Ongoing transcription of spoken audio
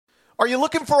Are you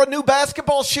looking for a new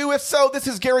basketball shoe? If so, this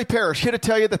is Gary Parrish here to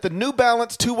tell you that the New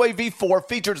Balance 2-Way V4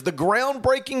 features the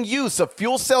groundbreaking use of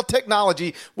fuel cell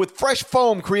technology with fresh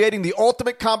foam, creating the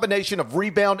ultimate combination of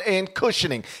rebound and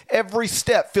cushioning. Every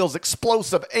step feels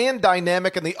explosive and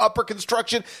dynamic, and the upper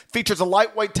construction features a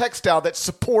lightweight textile that's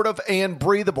supportive and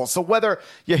breathable. So whether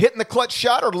you're hitting the clutch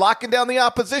shot or locking down the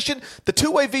opposition, the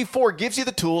 2-Way V4 gives you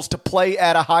the tools to play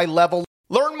at a high level.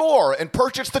 Learn more and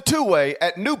purchase the 2-Way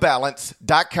at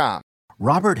newbalance.com.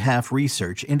 Robert Half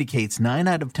research indicates 9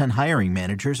 out of 10 hiring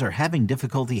managers are having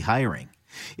difficulty hiring.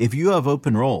 If you have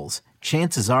open roles,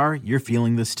 chances are you're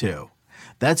feeling this too.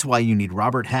 That's why you need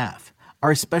Robert Half.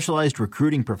 Our specialized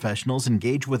recruiting professionals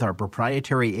engage with our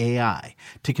proprietary AI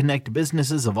to connect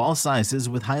businesses of all sizes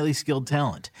with highly skilled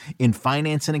talent in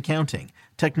finance and accounting,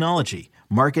 technology,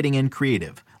 marketing and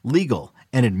creative, legal,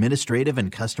 and administrative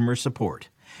and customer support.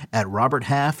 At Robert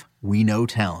Half, we know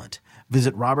talent.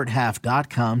 Visit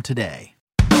roberthalf.com today.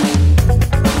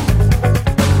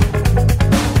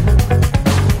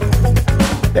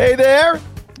 Hey there,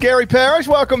 Gary Parrish.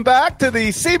 Welcome back to the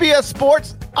CBS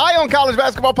Sports Eye on College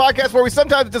Basketball podcast, where we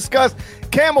sometimes discuss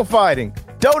camel fighting,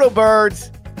 dodo birds,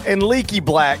 and leaky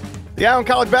black. The Eye on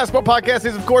College Basketball podcast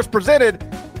is, of course, presented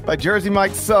by Jersey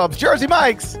Mike's Subs. Jersey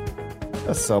Mike's,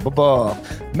 a sub above.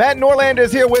 Matt Norlander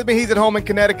is here with me. He's at home in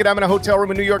Connecticut. I'm in a hotel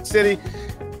room in New York City,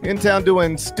 in town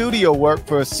doing studio work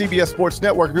for CBS Sports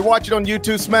Network. If you're watching on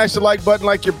YouTube, smash the like button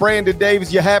like you're Brandon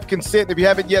Davis. You have consent. If you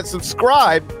haven't yet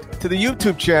subscribed to the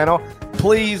YouTube channel,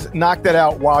 please knock that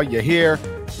out while you're here.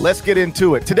 Let's get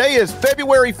into it. Today is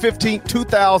February 15th,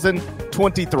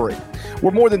 2023.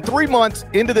 We're more than 3 months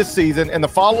into this season, and the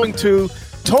following two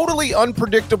totally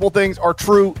unpredictable things are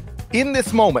true in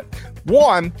this moment.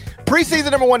 One, preseason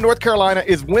number 1 North Carolina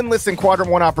is winless in quadrant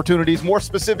 1 opportunities, more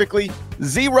specifically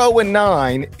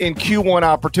 0-9 in Q1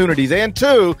 opportunities. And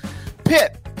 2,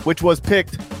 Pitt, which was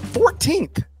picked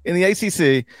 14th in the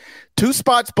ACC, 2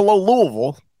 spots below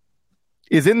Louisville,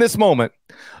 is in this moment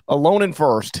alone in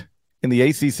first in the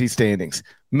ACC standings.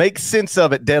 Make sense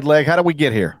of it, Deadleg. How do we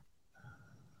get here?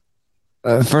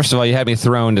 First of all, you had me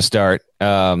thrown to start.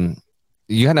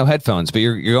 You had no headphones, but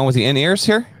you're going with the in-ears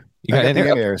here? You got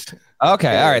in-ears.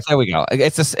 Okay, all right, there we go.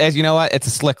 As you know what, it's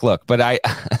a slick look, but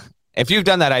if you've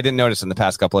done that, I didn't notice in the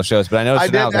past couple of shows, but I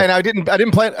noticed now. And I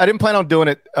didn't plan on doing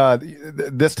it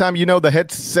this time. You know, the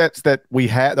headsets that we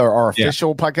had, or our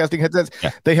official podcasting headsets,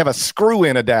 they have a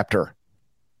screw-in adapter.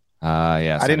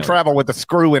 Yes, I didn't travel with the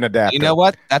screw-in adapter. You know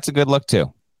what? That's a good look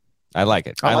too. I like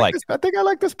it. I like this. I think I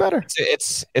like this better.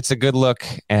 It's a good look,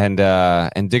 and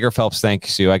Digger Phelps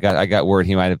thanks you. I got word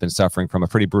he might have been suffering from a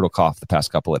pretty brutal cough the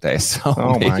past couple of days. So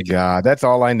my God, that's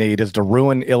all I need is to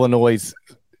ruin Illinois'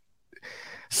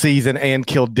 season and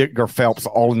kill Digger Phelps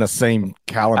all in the same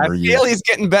calendar year. I feel he's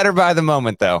getting better by the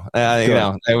moment, though.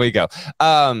 There we go.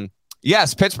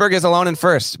 Yes, Pittsburgh is alone in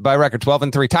first by record,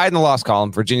 12-3, tied in the loss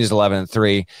column. Virginia's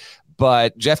 11-3.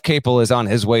 But Jeff Capel is on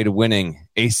his way to winning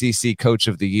ACC Coach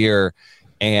of the Year,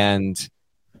 and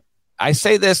I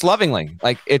say this lovingly,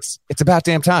 like it's about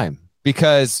damn time,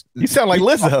 because you sound like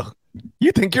Lizzo.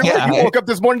 You think you woke up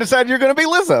this morning and decided you're going to be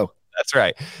Lizzo. That's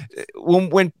right.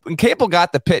 When Capel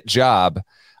got the Pitt job,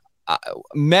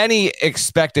 many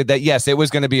expected that yes, it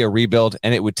was going to be a rebuild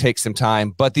and it would take some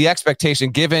time, but the expectation,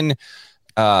 given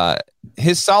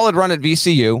his solid run at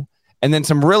VCU. And then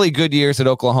some really good years at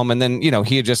Oklahoma. And then,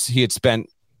 he had spent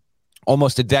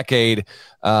almost a decade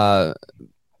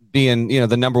being,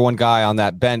 the number one guy on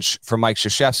that bench for Mike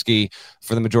Krzyzewski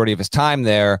for the majority of his time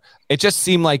there. It just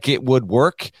seemed like it would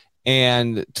work.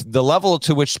 And the level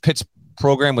to which Pitt's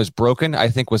program was broken, I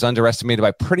think, was underestimated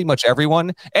by pretty much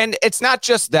everyone. And it's not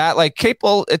just that, like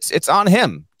Capel, it's on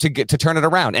him to turn it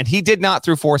around. And he did not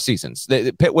through 4 seasons.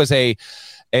 Pitt was a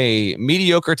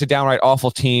mediocre to downright awful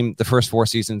team the first 4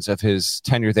 seasons of his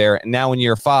tenure there. And now in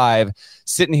year 5,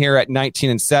 sitting here at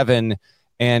 19-7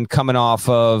 and coming off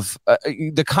of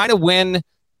the kind of win.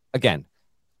 Again,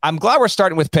 I'm glad we're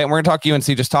starting with Pitt. We're going to talk UNC,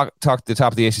 just talk the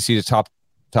top of the ACC to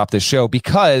top this show,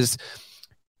 because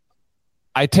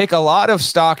I take a lot of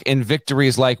stock in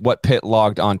victories like what Pitt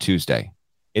logged on Tuesday.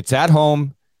 It's at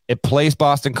home, it plays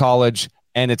Boston College,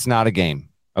 and it's not a game.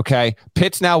 Okay.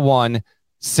 Pitt's now won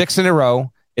 6 in a row.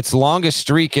 Its longest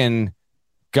streak in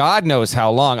God knows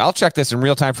how long. I'll check this in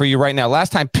real time for you right now.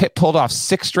 Last time Pitt pulled off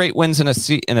 6 straight wins in a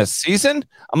season,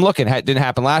 I'm looking. It didn't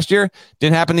happen last year.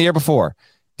 Didn't happen the year before.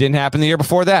 Didn't happen the year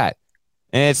before that.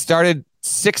 And it started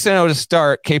 6-0 to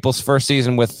start Capel's first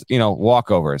season with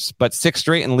walkovers. But 6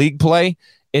 straight in league play,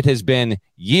 it has been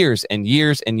years and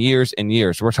years and years and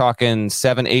years. We're talking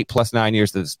 7, 8 plus 9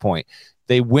 years at this point.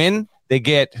 They win. They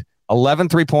get 11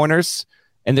 3-pointers,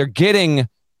 and they're getting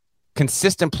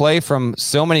consistent play from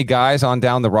so many guys on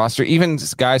down the roster, even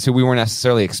guys who we weren't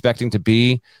necessarily expecting to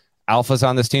be alphas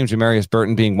on this team, Jamarius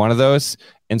Burton being one of those.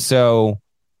 And so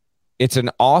it's an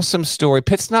awesome story.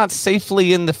 Pitt's not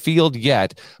safely in the field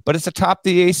yet, but it's atop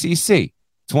the ACC.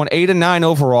 It's won 8-9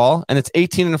 overall, and it's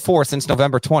 18-4 since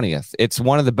November 20th. It's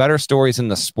one of the better stories in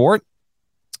the sport.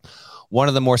 One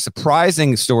of the more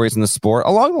surprising stories in the sport,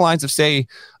 along the lines of, say,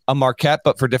 a Marquette,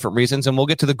 but for different reasons. And we'll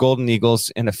get to the Golden Eagles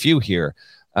in a few here.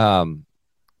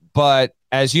 But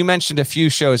as you mentioned a few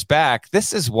shows back,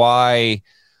 this is why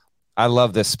I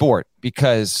love this sport,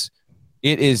 because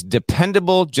it is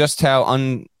dependable just how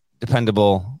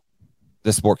undependable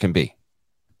the sport can be.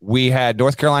 We had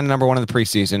North Carolina number 1 in the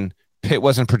preseason. Pitt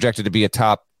wasn't projected to be a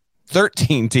top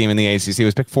 13 team in the ACC. It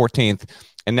was picked 14th.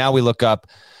 And now we look up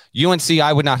UNC.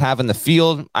 I would not have in the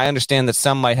field. I understand that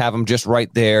some might have them just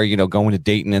right there, going to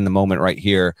Dayton in the moment right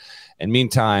here. And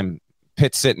meantime,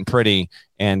 Pitt's sitting pretty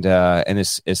and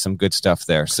is some good stuff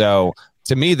there. So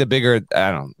to me,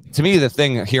 the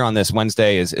thing here on this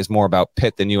Wednesday is more about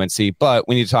Pitt than UNC, but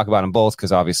we need to talk about them both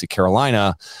because obviously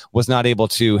Carolina was not able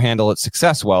to handle its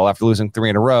success well after losing 3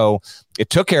 in a row.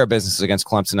 It took care of business against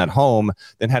Clemson at home,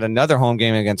 then had another home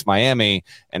game against Miami.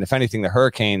 And if anything, the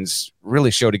Hurricanes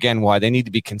really showed again why they need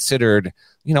to be considered,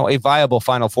 a viable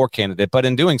Final Four candidate. But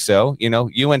in doing so,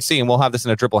 UNC, and we'll have this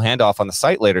in a triple handoff on the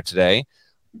site later today,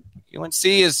 UNC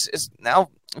is now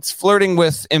it's flirting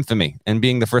with infamy and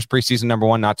being the first preseason number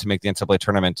 1 not to make the NCAA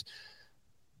tournament.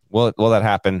 Will that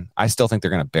happen? I still think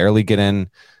they're going to barely get in,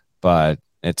 but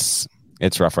it's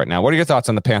rough right now. What are your thoughts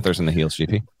on the Panthers and the Heels,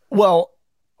 GP? Well,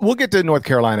 we'll get to North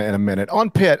Carolina in a minute.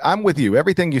 On Pitt, I'm with you.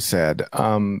 Everything you said.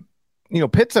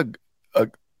 Pitt's a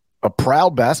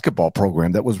proud basketball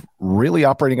program that was really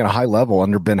operating at a high level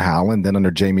under Ben Howland, then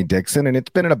under Jamie Dixon, and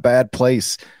it's been in a bad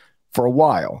place for a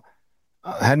while.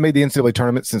 Hadn't made the NCAA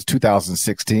tournament since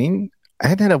 2016. I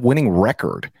hadn't had a winning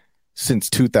record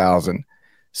since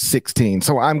 2016.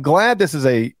 So I'm glad this is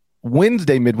a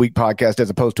Wednesday midweek podcast as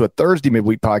opposed to a Thursday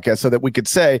midweek podcast so that we could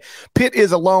say Pitt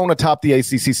is alone atop the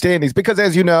ACC standings because,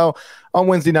 as you know, on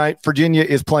Wednesday night, Virginia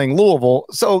is playing Louisville.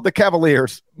 So the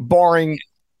Cavaliers, barring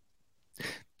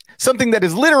something that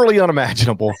is literally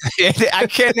unimaginable. I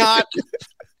cannot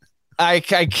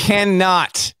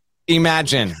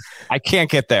imagine. I can't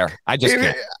get there. I just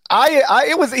can't.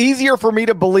 It was easier for me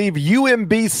to believe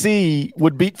UMBC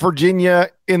would beat Virginia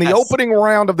in the opening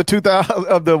round of the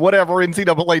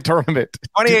NCAA tournament.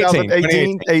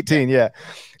 2018, yeah.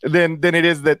 Then it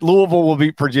is that Louisville will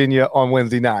beat Virginia on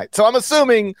Wednesday night. So I'm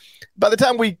assuming by the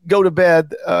time we go to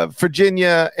bed,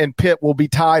 Virginia and Pitt will be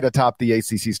tied atop the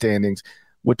ACC standings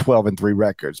with 12-3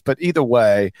 records. But either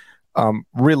way,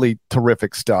 really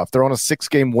terrific stuff. They're on a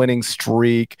 6-game winning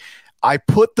streak. I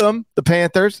put them, the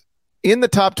Panthers, in the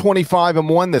top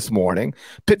 25-1 this morning.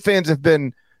 Pitt fans have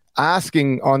been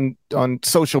asking on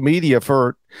social media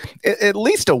for at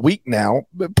least a week now,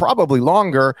 probably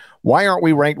longer, why aren't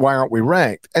we ranked? Why aren't we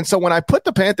ranked? And so when I put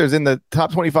the Panthers in the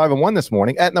top 25-1 this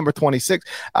morning at number 26,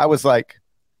 I was like,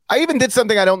 I even did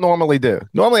something I don't normally do.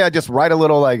 Normally, I just write a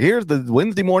little here's the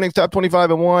Wednesday morning's top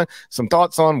 25-1, some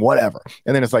thoughts on whatever.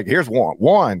 And then it's here's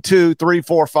 1, 2, 3,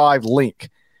 4, 5,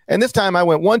 link. And this time I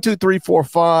went 1, 2, 3, 4,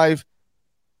 5, ...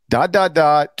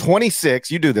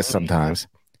 26. You do this sometimes.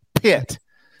 Pitt.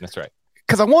 That's right.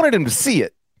 Because I wanted him to see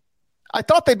it. I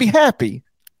thought they'd be happy.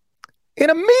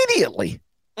 And immediately,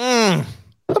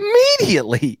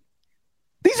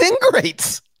 these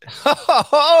ingrates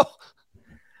are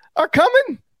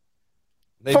coming.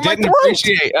 They didn't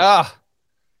appreciate.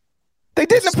 They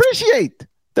didn't appreciate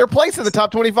their place in the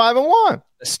top 25-1.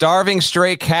 The starving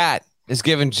stray cat is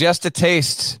given just a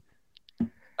taste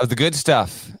of the good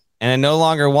stuff, and it no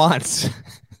longer wants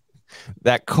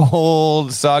that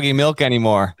cold, soggy milk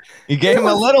anymore. You gave him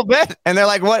a little bit, and they're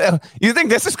like, "What? You think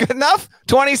this is good enough?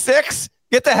 26?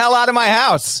 Get the hell out of my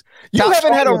house!" You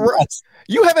haven't had a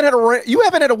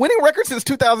winning record since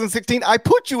 2016. I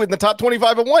put you in the top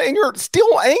 25-1, and you're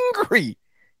still angry.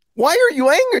 Why are you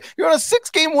angry? You're on a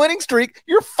 6-game winning streak.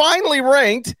 You're finally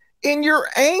ranked, and you're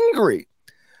angry.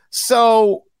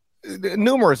 So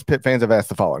numerous Pitt fans have asked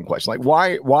the following question: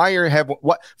 why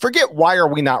are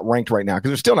we not ranked right now?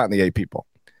 Because we're still not in the A people.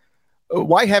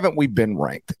 Why haven't we been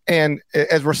ranked? And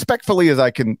as respectfully as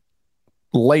I can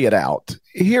lay it out,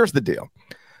 here's the deal: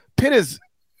 Pitt is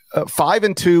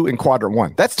 5-2 in quadrant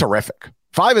 1. That's terrific.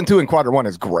 5-2 in quadrant 1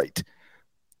 is great.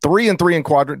 3-3 in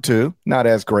quadrant 2, not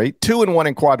as great. 2-1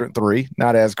 in quadrant 3,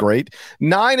 not as great.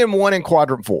 9-1 in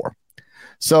quadrant 4.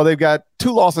 So they've got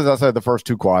 2 losses outside the first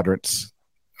 2 quadrants,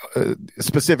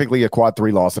 specifically a quad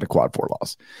 3 loss and a quad 4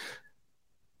 loss.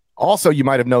 Also, you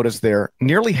might have noticed there,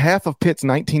 nearly half of Pitt's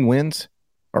 19 wins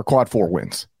or quad 4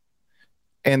 wins.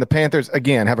 And the Panthers,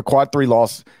 again, have a quad 3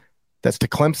 loss that's to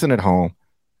Clemson at home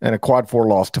and a quad 4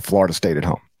 loss to Florida State at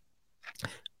home.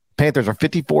 Panthers are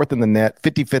 54th in the net,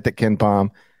 55th at KenPom,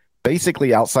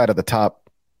 basically outside of the top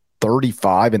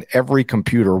 35 in every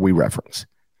computer we reference.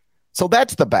 So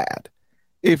that's the bad.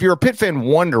 If you're a Pitt fan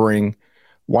wondering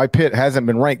why Pitt hasn't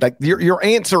been ranked, like your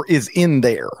answer is in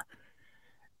there.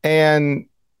 And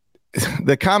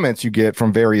the comments you get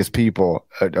from various people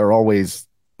are always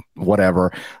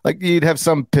whatever. Like you'd have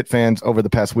some Pitt fans over the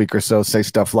past week or so say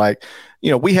stuff like,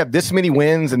 we have this many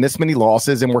wins and this many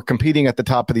losses and we're competing at the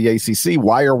top of the ACC.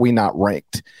 Why are we not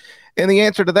ranked? And the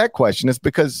answer to that question is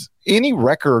because any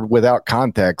record without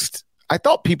context, I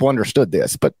thought people understood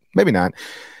this, but maybe not.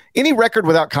 Any record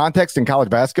without context in college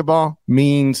basketball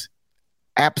means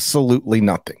absolutely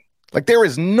nothing. Like there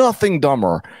is nothing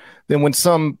dumber than when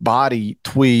somebody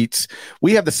tweets,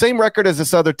 we have the same record as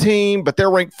this other team, but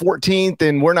they're ranked 14th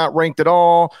and we're not ranked at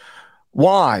all.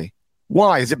 Why?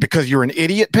 Why? Is it because you're an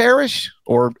idiot, Parrish,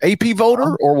 or AP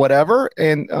voter or whatever?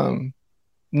 And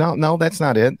no, that's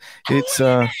not it. It's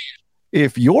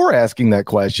if you're asking that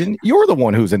question, you're the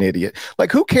one who's an idiot.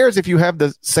 Like who cares if you have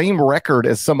the same record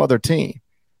as some other team?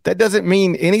 That doesn't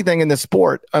mean anything in this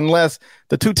sport unless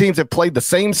the two teams have played the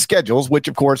same schedules, which,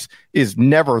 of course, is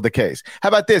never the case. How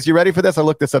about this? You ready for this? I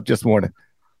looked this up this morning.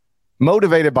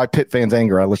 Motivated by Pitt fans'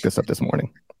 anger, I looked this up this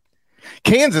morning.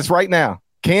 Kansas right now.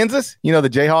 Kansas, the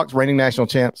Jayhawks, reigning national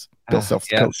champs. Bill Self's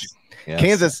coach. Yes.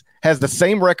 Kansas has the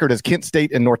same record as Kent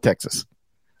State and North Texas.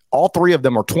 All three of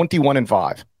them are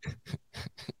 21-5.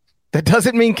 That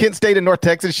doesn't mean Kent State and North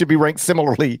Texas should be ranked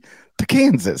similarly to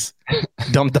Kansas.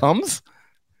 Dum-dums.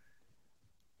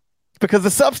 Because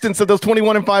the substance of those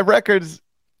 21-5 records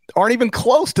aren't even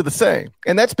close to the same.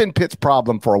 And that's been Pitt's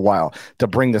problem for a while to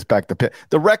bring this back to Pitt.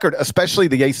 The record, especially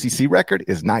the ACC record,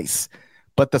 is nice.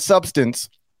 But the substance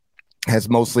has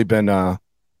mostly been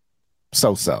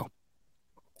so-so.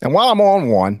 And while I'm on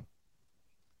one,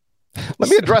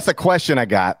 let me address a question I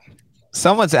got.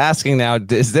 Someone's asking now,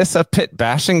 is this a Pitt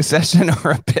bashing session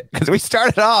or a Pitt? Because we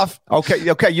started off. Okay.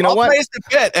 You know what? The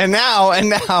Pitt, and now.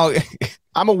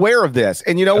 I'm aware of this.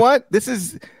 And you know what? This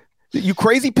is, you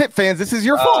crazy Pitt fans, this is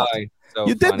your fault. So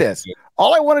you did this.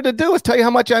 All I wanted to do is tell you how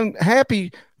much I'm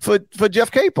happy for Jeff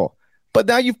Capel. But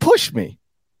now you've pushed me.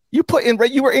 You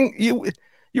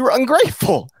were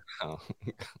ungrateful. Oh.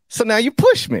 So now you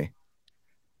push me.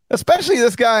 Especially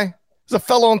this guy. There's a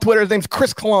fellow on Twitter. His name's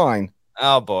Chris Klein.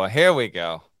 Oh, boy. Here we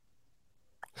go.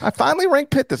 I finally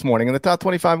ranked Pitt this morning in the top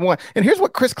 25-1. And here's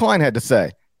what Chris Klein had to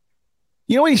say.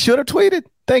 You know what he should have tweeted?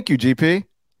 Thank you, GP.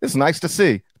 It's nice to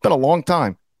see. It's been a long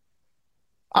time.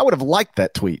 I would have liked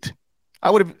that tweet.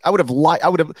 I would have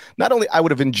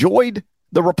enjoyed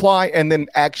the reply and then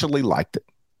actually liked it.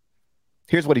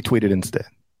 Here's what he tweeted instead.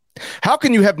 How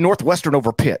can you have Northwestern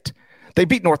over Pitt? They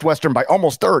beat Northwestern by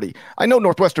almost 30. I know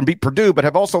Northwestern beat Purdue, but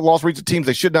have also lost regional teams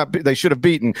they should have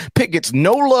beaten. Pitt gets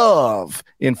no love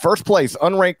in first place,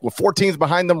 unranked with 4 teams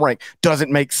behind them ranked.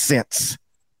 Doesn't make sense.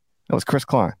 That was Chris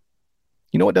Klein.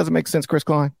 You know what doesn't make sense, Chris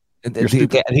Klein?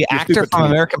 The actor from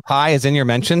American Pie is in your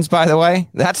mentions, by the way.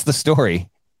 That's the story.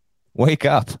 Wake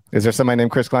up. Is there somebody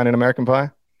named Chris Klein in American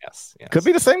Pie? Yes. Could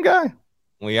be the same guy.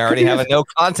 We already have a no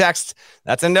context.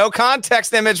 That's a no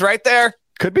context image right there.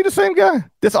 Could be the same guy.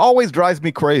 This always drives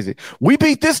me crazy. We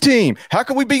beat this team. How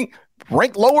can we be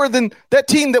ranked lower than that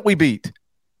team that we beat?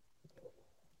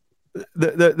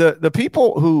 The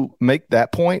people who make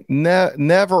that point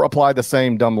never apply the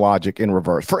same dumb logic in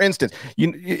reverse. For instance,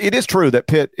 it is true that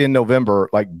Pitt in November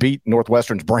beat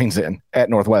Northwestern's brains in at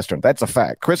Northwestern. That's a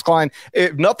fact. Chris Klein,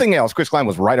 if nothing else, Chris Klein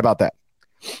was right about that.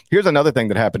 Here's another thing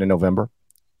that happened in November.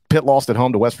 Pitt lost at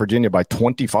home to West Virginia by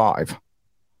 25.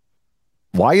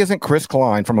 Why isn't Chris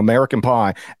Klein from American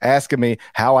Pie asking me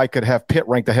how I could have Pitt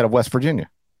ranked ahead of West Virginia,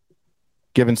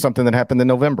 given something that happened in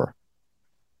November?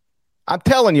 I'm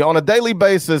telling you, on a daily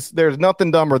basis, there's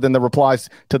nothing dumber than the replies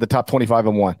to the top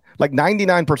 25-1. Like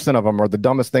 99% of them are the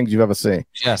dumbest things you've ever seen.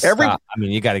 Yes.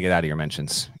 You got to get out of your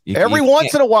mentions. Every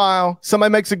once in a while,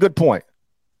 somebody makes a good point,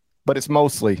 but it's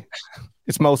mostly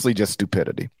just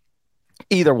stupidity.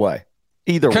 Either way.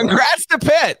 Congrats to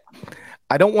Pitt.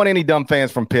 I don't want any dumb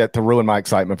fans from Pitt to ruin my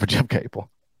excitement for Jeff Capel.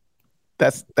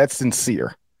 That's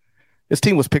sincere. This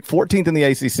team was picked 14th in the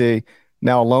ACC,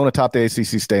 now alone atop the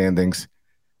ACC standings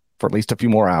for at least a few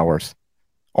more hours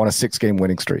on a 6-game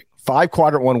winning streak. 5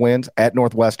 quadrant 1 wins at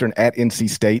Northwestern, at NC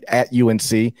State, at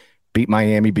UNC, beat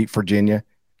Miami, beat Virginia.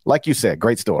 Like you said,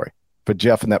 great story for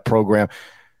Jeff and that program.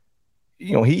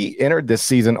 He entered this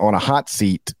season on a hot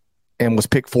seat and was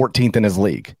picked 14th in his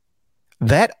league.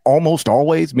 That almost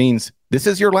always means this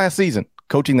is your last season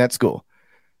coaching that school.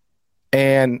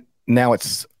 And now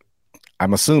it's,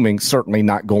 I'm assuming, certainly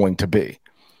not going to be.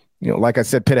 Like I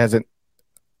said, Pitt hasn't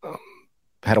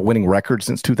had a winning record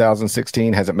since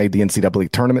 2016, hasn't made the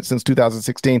NCAA tournament since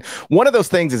 2016. One of those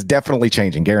things is definitely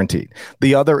changing, guaranteed.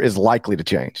 The other is likely to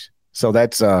change. So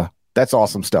that's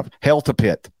awesome stuff. Hell to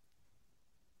Pitt.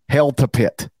 Hell to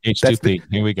Pitt. HTP.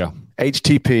 Here we go.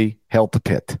 HTP, hell to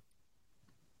Pitt.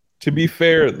 To be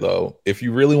fair, though, if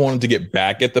you really wanted to get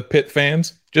back at the Pitt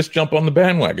fans, just jump on the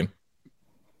bandwagon.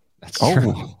 That's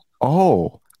true.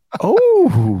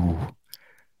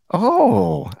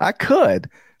 I could.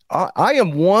 I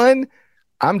am one.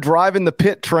 I'm driving the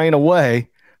Pitt train away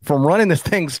from running this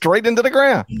thing straight into the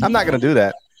ground. I'm not going to do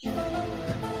that.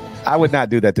 I would not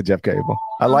do that to Jeff Cable.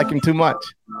 I like him too much.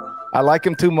 I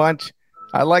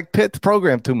like Pitt's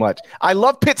program too much. I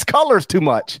love Pitt's colors too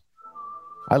much.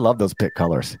 I love those Pitt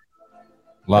colors.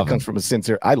 That comes from a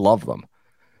sincere. I love them.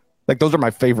 Like, those are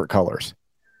my favorite colors.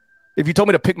 If you told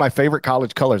me to pick my favorite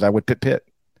college colors, I would pick Pitt.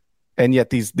 And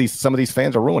yet some of these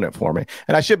fans are ruining it for me.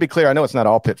 And I should be clear, I know it's not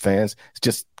all Pitt fans. It's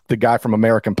just the guy from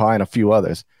American Pie and a few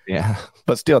others. Yeah.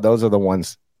 But still, those are the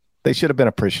ones. They should have been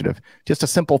appreciative. Just a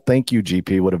simple thank you,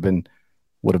 GP, would have been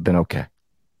okay.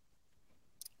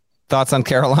 Thoughts on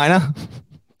Carolina?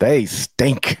 They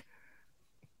stink.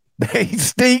 They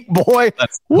stink, boy.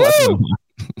 Woo!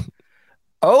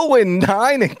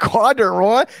 0-9 in quadrant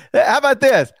one. How about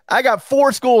this? I got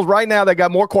 4 schools right now that got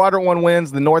more quadrant one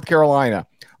wins than North Carolina.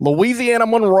 Louisiana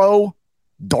Monroe,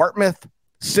 Dartmouth,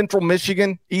 Central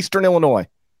Michigan, Eastern Illinois.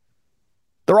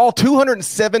 They're all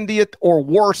 270th or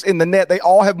worse in the net. They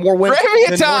all have more wins.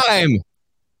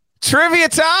 Trivia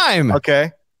time.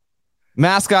 Okay.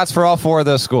 Mascots for all 4 of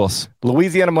those schools.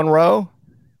 Louisiana Monroe.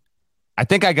 I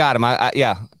think I got him.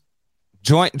 Yeah.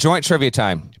 Joint trivia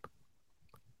time.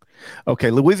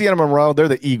 Okay. Louisiana Monroe, they're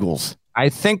the Eagles. I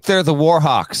think they're the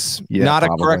Warhawks. Yeah, Not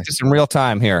probably. a correct us in real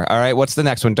time here. All right. What's the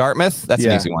next one? Dartmouth? That's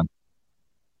an easy one.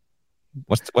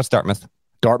 What's Dartmouth?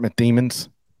 Dartmouth Demons.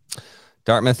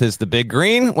 Dartmouth is the Big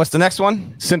Green. What's the next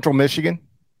one? Central Michigan.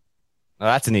 Oh,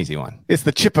 that's an easy one. It's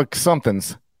the Chippa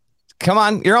somethings. Come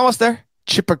on. You're almost there.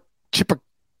 Chippa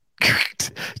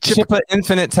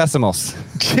Infinitesimals.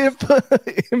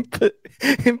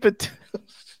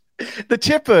 The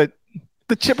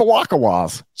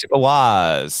Chippewas.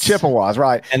 Chippewas,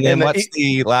 right. And then what's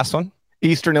the last one?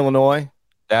 Eastern Illinois.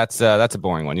 That's a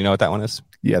boring one. You know what that one is?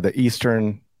 Yeah, the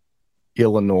Eastern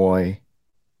Illinois.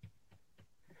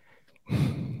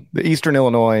 The Eastern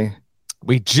Illinois.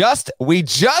 We just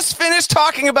finished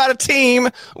talking about a team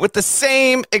with the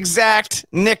same exact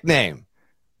nickname.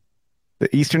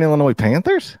 The Eastern Illinois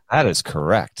Panthers? That is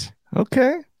correct.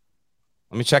 Okay.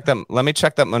 Let me check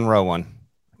that Monroe one.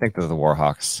 I think they're the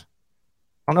Warhawks.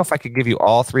 I don't know if I could give you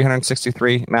all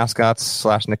 363 mascots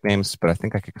 / nicknames, but I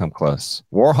think I could come close.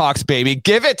 Warhawks, baby.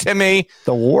 Give it to me.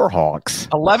 The Warhawks.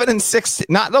 11-6.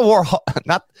 Not the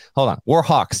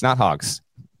Warhawks, not Hogs.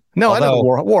 No, I know the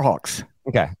Warhawks.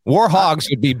 Okay. Warhogs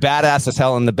would be badass as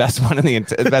hell and the best one in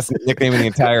the best nickname in the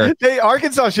entire.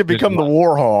 Arkansas should become the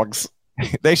Warhogs.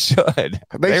 They should.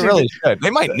 They really should. They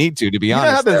might need to be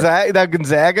honest. You know how that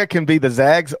Gonzaga can be the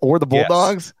Zags or the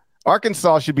Bulldogs? Yes.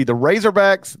 Arkansas should be the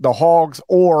Razorbacks, the Hogs,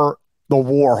 or the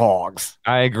Warhogs.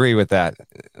 I agree with that.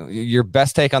 Your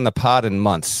best take on the pod in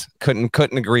months.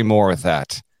 Couldn't agree more with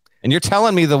that. And you're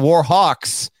telling me the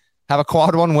Warhawks have a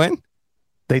quad one win?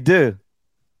 They do.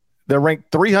 They're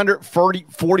ranked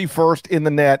 341st in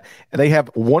the net, and they have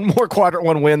one more quadrant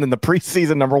one win than the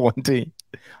preseason number 1 team.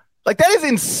 Like, that is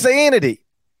insanity.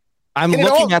 I'm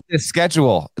looking at this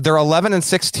schedule. They're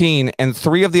 11-16, and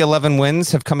 3 of the 11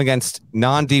 wins have come against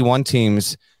non-D1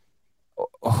 teams.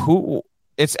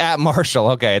 It's at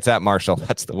Marshall. Okay, it's at Marshall.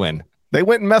 That's the win. They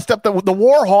went and messed up the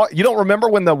Warhawks. You don't remember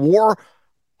when the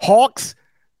Warhawks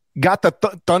got the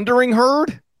Thundering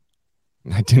Herd?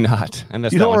 I do not.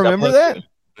 You don't remember that?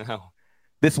 No.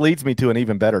 This leads me to an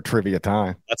even better trivia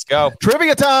time. Let's go.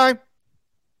 Trivia time.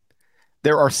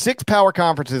 There are 6 power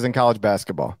conferences in college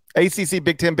basketball. ACC,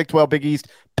 Big 10, Big 12, Big East,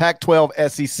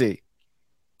 Pac-12, SEC.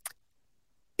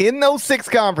 In those 6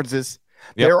 conferences,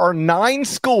 there are 9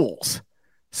 schools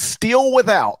still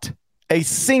without a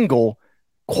single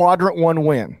quadrant one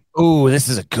win. Ooh, this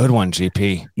is a good one,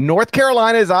 GP. North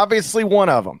Carolina is obviously one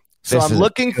of them. So I'm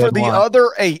looking for the other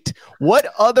 8. What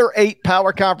other 8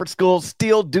 power conference schools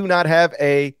still do not have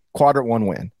a quadrant one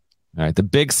win? All right, the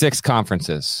Big 6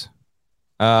 conferences.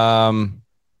 All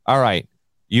right.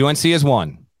 UNC is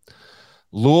 1.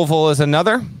 Louisville is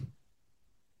another.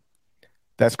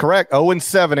 That's correct.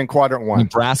 0-7 in quadrant one.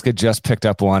 Nebraska just picked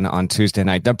up one on Tuesday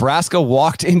night. Nebraska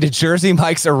walked into Jersey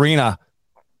Mike's arena.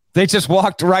 They just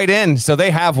walked right in, so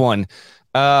they have one.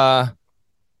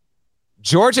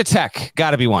 Georgia Tech,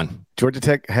 got to be one. Georgia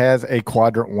Tech has a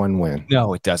quadrant 1 win.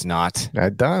 No, it does not.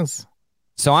 It does.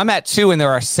 So I'm at 2, and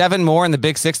there are 7 more in the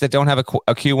Big Six that don't have a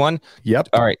Q1. Yep.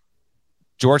 All right.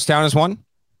 Georgetown is 1.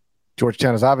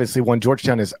 Georgetown is obviously 1.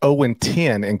 Georgetown is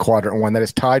 0-10 in quadrant 1. That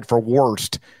is tied for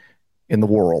worst in the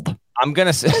world. I'm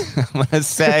gonna say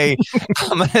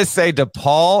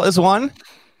DePaul is 1.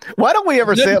 Why don't we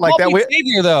ever say it like that?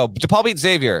 Xavier, though. DePaul beat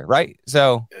Xavier, right?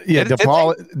 So yeah,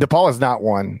 DePaul is not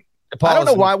 1. I don't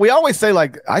know why. We always say,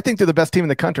 like, I think they're the best team in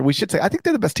the country. We should say, I think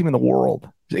they're the best team in the world.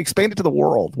 Expand it to the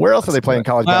world. Where else are they playing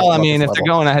college basketball? Well, I mean, if they're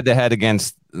going head-to-head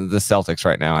against the Celtics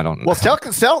right now, I don't know. Well,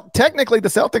 technically, the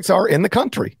Celtics are in the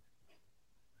country.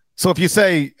 So if you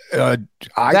say, I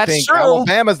think true.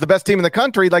 Alabama's the best team in the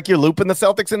country, like you're looping the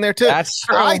Celtics in there, too. That's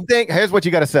true. I think, here's what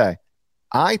you got to say.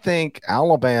 I think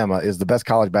Alabama is the best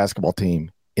college basketball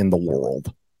team in the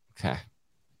world. Okay.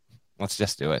 Let's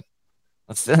just do it.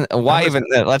 Let's not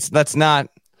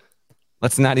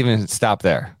even stop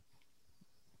there.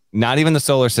 Not even the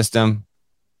solar system,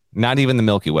 not even the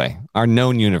Milky Way, our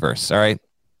known universe. All right.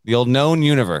 The old known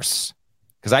universe.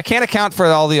 Because I can't account for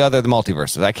all the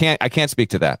multiverses. I can't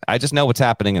speak to that. I just know what's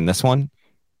happening in this one.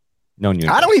 Known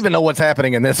universe. I don't even know what's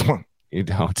happening in this one. You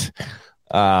don't.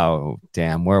 Oh,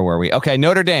 damn. Where were we? Okay.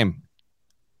 Notre Dame.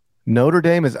 Notre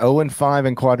Dame is 0-5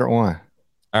 in quadrant 1.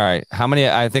 All right. How many?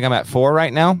 I think I'm at 4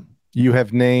 right now. You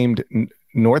have named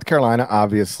North Carolina,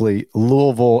 obviously,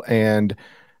 Louisville, and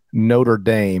Notre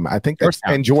Dame. I think that's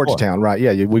and Georgetown, 4. Right?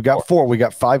 Yeah, we've got 4. We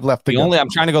got 5 left to go. I'm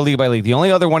trying to go league by league. The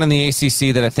only other one in the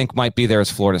ACC that I think might be there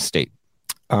is Florida State.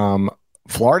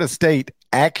 Florida State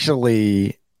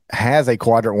actually has a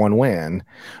quadrant 1 win,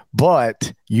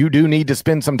 but you do need to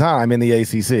spend some time in the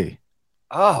ACC.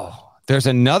 Oh, there's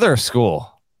another school.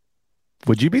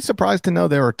 Would you be surprised to know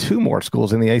there are 2 more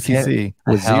schools in the ACC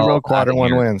with 0 quadrant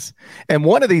 1 wins? And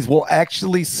one of these will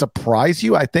actually surprise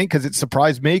you, I think, because it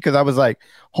surprised me because I was like,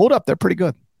 hold up, they're pretty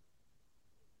good.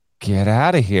 Get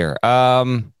out of here.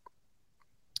 2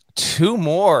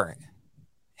 more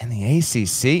in the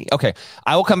ACC. Okay,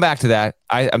 I will come back to that.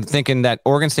 I'm thinking that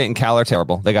Oregon State and Cal are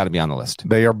terrible. They got to be on the list.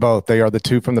 They are both. They are the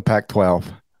 2 from the Pac-12.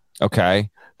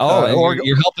 Okay.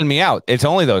 You're helping me out. It's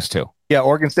only those 2. Yeah,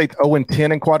 Oregon State's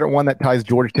 0-10 in quadrant 1. That ties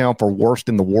Georgetown for worst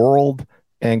in the world.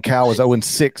 And Cal is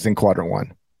 0-6 in quadrant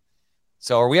 1.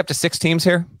 So are we up to 6 teams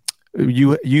here?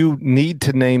 You need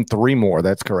to name 3 more.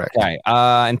 That's correct. Okay.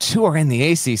 And 2 are in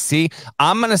the ACC.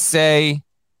 I'm going to say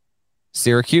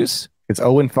Syracuse. It's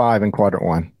 0-5 in quadrant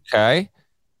 1. Okay.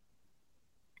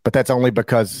 But that's only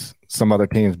because some other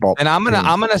teams bought. And I'm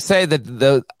gonna say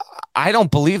that I don't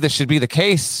believe this should be the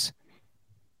case.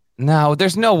 No,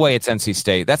 there's no way it's NC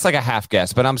State. That's like a half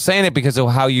guess, but I'm saying it because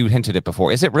of how you hinted it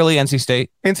before. Is it really NC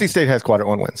State? NC State has quadrant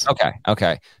 1 wins.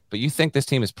 Okay. But you think this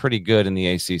team is pretty good in the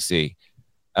ACC.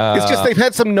 It's just they've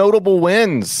had some notable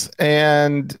wins,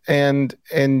 and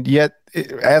yet,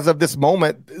 as of this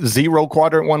moment, 0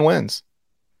 quadrant 1 wins.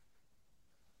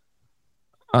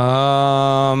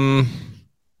 I'm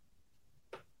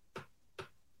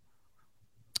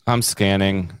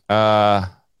scanning.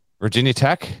 Virginia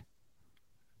Tech.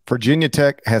 Virginia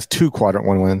Tech has 2 quadrant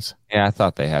 1 wins. Yeah, I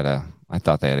thought they had a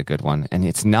good one, and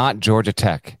it's not Georgia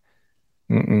Tech.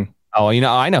 Mm-mm. Oh,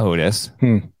 I know who it is.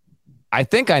 I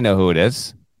think I know who it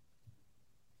is.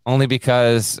 Only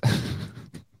because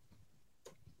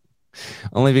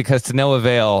to no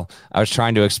avail, I was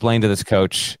trying to explain to this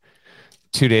coach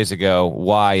 2 days ago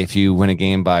why, if you win a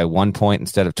game by 1 point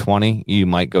instead of 20, you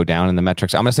might go down in the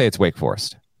metrics. I'm going to say it's Wake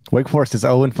Forest. Wake Forest is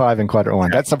 0-5 in quadrant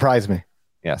 1. That surprised me.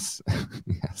 Yes.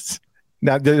 Yes.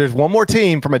 Now, there's one more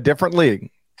team from a different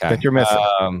league that you're missing.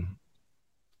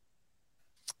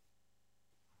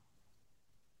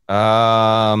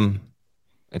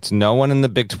 It's no one in the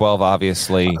Big 12,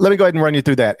 obviously. Let me go ahead and run you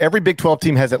through that. Every Big 12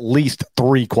 team has at least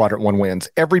 3 quadrant 1 wins.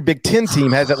 Every Big 10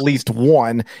 team has at least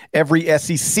 1. Every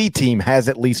SEC team has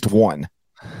at least 1.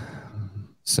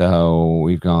 So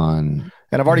we've gone.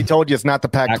 And I've already told you it's not the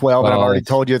Pac-12, and I've already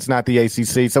told you it's not the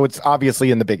ACC. So it's obviously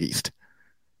in the Big East.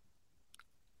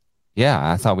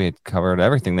 Yeah, I thought we had covered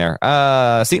everything there.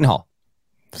 Seton Hall.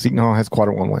 Seton Hall has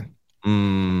quadrant 1 win.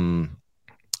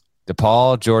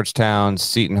 DePaul, Georgetown,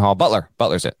 Seton Hall,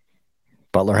 Butler's it.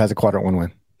 Butler has a quadrant 1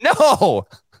 win.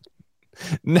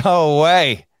 No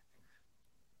way.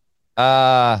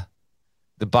 The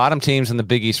bottom teams in the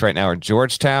Big East right now are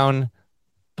Georgetown,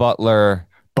 Butler.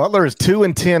 Butler is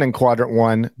 2-10 in quadrant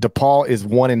 1. DePaul is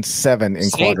 1-7 in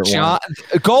quadrant 1.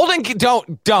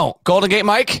 Golden Gate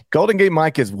Mike. Golden Gate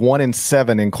Mike is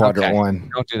 1-7 in quadrant 1.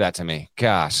 Don't do that to me.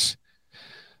 Gosh.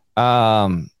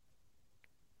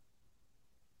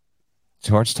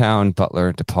 Georgetown,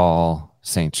 Butler, DePaul,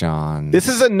 St. John's. This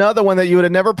is another one that you would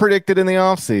have never predicted in the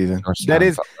offseason.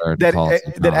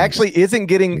 That actually isn't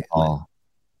getting.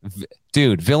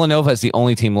 Dude, Villanova is the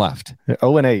only team left.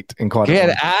 0-8 in quarter.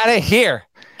 Get out of here.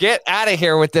 Get out of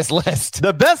here with this list.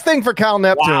 The best thing for Cal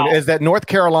Neptune is that North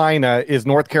Carolina is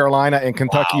North Carolina and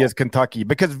Kentucky is Kentucky,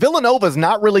 because Villanova is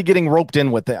not really getting roped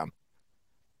in with them,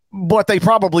 but they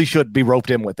probably should be roped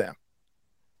in with them.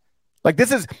 Like,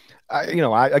 this is,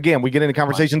 again, we get into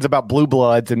conversations about blue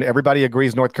bloods, and everybody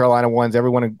agrees North Carolina wins.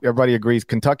 Everybody agrees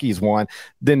Kentucky's won.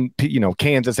 Then,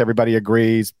 Kansas, everybody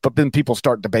agrees. But then people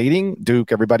start debating.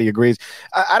 Duke, everybody agrees.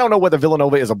 I don't know whether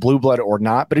Villanova is a blue blood or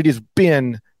not, but it has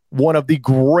been one of the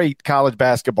great college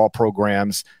basketball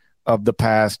programs of the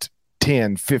past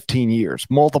 10, 15 years.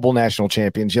 Multiple national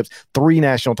championships, 3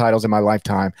 national titles in my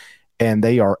lifetime, and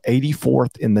they are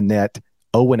 84th in the net,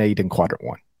 0-8 in quadrant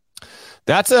 1.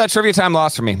 That's a trivia time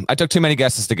loss for me. I took too many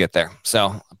guesses to get there.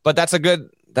 So, but that's a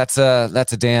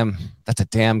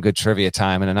damn good trivia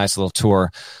time and a nice little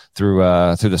tour through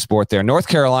the sport there. North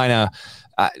Carolina,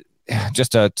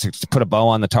 just to put a bow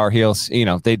on the Tar Heels,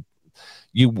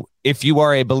 if you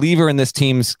are a believer in this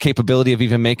team's capability of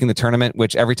even making the tournament,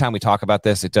 which every time we talk about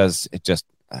this, it's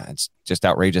just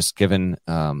outrageous given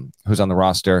who's on the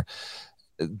roster.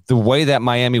 The way that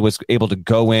Miami was able to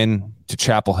go in to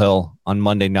Chapel Hill on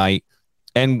Monday night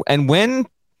and win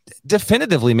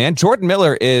definitively, man. Jordan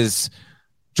Miller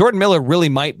really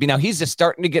might be, now he's just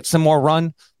starting to get some more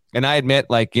run. And I admit,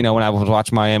 when I was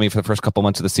watching Miami for the first couple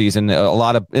months of the season, a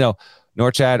lot of,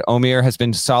 Norchad Omier has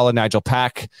been solid. Nigel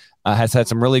Pack has had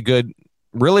some really good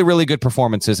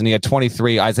performances, and he had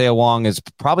 23. Isaiah Wong is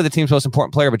probably the team's most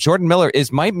important player, but Jordan Miller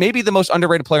is maybe the most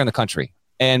underrated player in the country.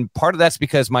 And part of that's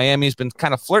because Miami's been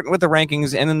kind of flirting with the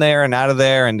rankings in there and out of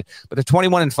there. But they're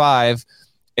 21-5.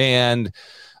 And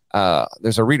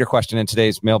there's a reader question in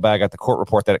today's mailbag at the court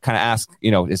report that it kind of asks,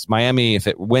 is Miami, if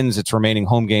it wins its remaining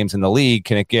home games in the league,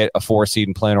 can it get a 4 seed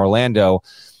and play in Orlando?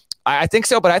 I think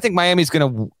so, but I think Miami's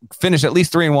going to finish at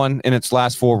least 3-1 in its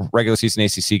last 4 regular season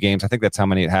ACC games. I think that's how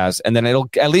many it has. And then it'll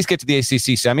at least get to the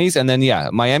ACC semis. And then,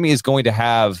 Miami is going to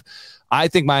have, I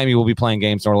think Miami will be playing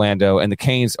games in Orlando, and the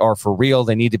Canes are for real.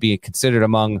 They need to be considered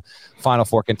among Final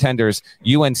Four contenders.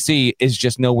 UNC is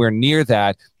just nowhere near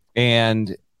that.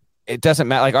 And it doesn't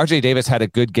matter. Like, RJ Davis had a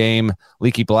good game.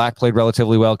 Leaky Black played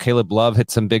relatively well. Caleb Love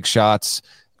hit some big shots.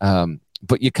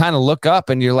 But you kind of look up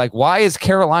and you're like, why is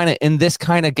Carolina in this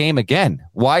kind of game again?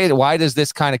 Why does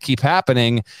this kind of keep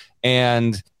happening?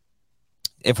 And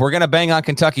if we're going to bang on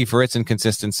Kentucky for its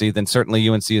inconsistency, then certainly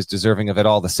UNC is deserving of it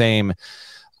all the same.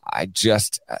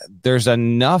 There's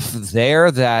enough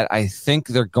there that I think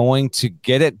they're going to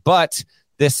get it, but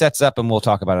this sets up, and we'll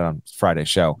talk about it on Friday's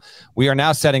show. We are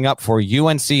now setting up for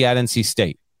UNC at NC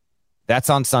State.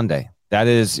 That's on Sunday. That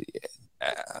is,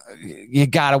 you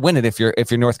got to win it if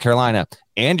you're North Carolina.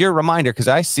 And your reminder, because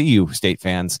I see you, State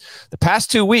fans, the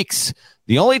past 2 weeks,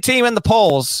 the only team in the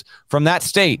polls from that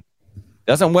state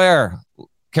doesn't wear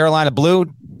Carolina blue,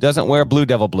 doesn't wear Blue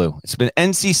Devil blue. It's been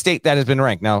NC State that has been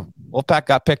ranked. Now, Wolfpack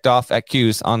got picked off at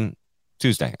Q's on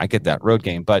Tuesday. I get that, road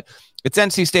game, but it's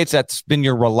NC State's that's been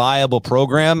your reliable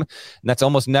program, and that's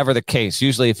almost never the case.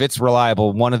 Usually, if it's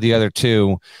reliable, one of the other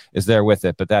two is there with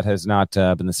it, but that has not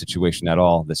been the situation at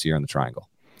all this year in the Triangle.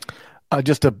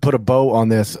 Just to put a bow on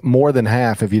this, more than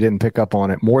half, if you didn't pick up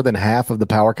on it, more than half of the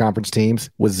power conference teams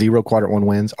with 0 quadrant 1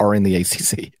 wins are in the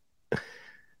ACC.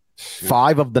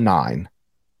 5 of the 9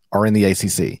 are in the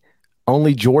ACC.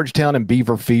 Only Georgetown and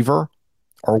Beaver Fever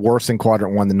are worse in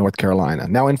quadrant 1 than North Carolina.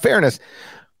 Now, in fairness,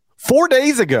 4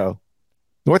 days ago,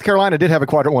 North Carolina did have a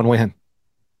quadrant 1 win.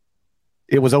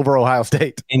 It was over Ohio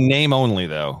State. In name only,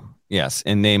 though. Yes,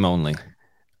 in name only.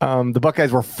 The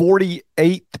Buckeyes were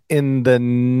 48th in the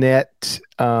net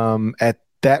at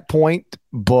that point,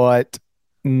 but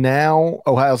now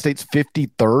Ohio State's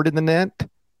 53rd in the net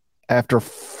after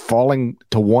falling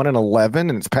to 1-11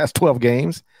 in its past 12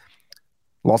 games.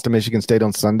 Lost to Michigan State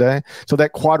on Sunday. So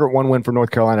that quadrant 1 win for North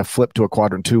Carolina flipped to a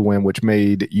quadrant 2 win, which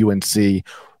made UNC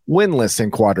winless in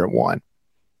quadrant 1.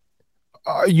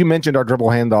 You mentioned our dribble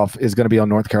handoff is going to be on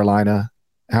North Carolina.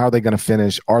 How are they going to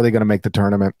finish? Are they going to make the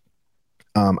tournament?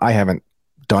 I haven't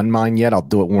done mine yet. I'll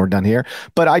do it when we're done here.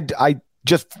 But I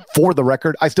just for the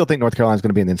record, I still think North Carolina is going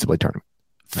to be in the NCAA tournament.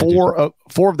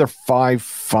 Four of their 5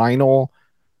 final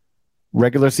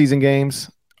regular season games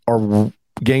are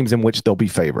games in which they'll be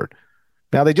favored.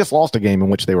 Now, they just lost a game in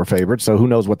which they were favored, so who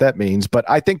knows what that means. But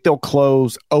I think they'll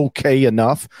close okay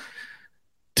enough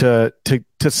to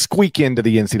squeak into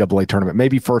the NCAA tournament.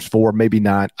 Maybe first 4, maybe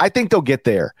not. I think they'll get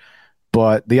there.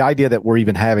 But the idea that we're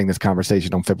even having this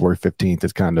conversation on February 15th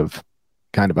is kind of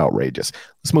outrageous.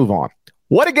 Let's move on.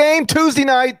 What a game Tuesday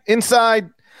night inside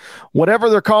whatever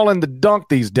they're calling the dunk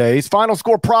these days. Final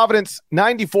score, Providence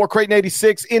 94, Creighton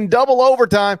 86 in double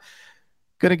overtime.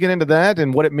 Going to get into that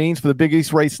and what it means for the Big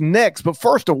East race next. But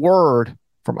first, a word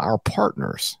from our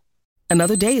partners.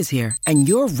 Another day is here, and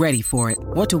you're ready for it.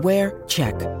 What to wear?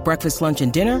 Check. Breakfast, lunch,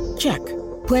 and dinner? Check.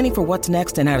 Planning for what's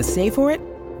next and how to save for it?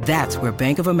 That's where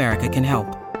Bank of America can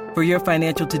help. For your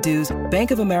financial to-dos,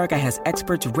 Bank of America has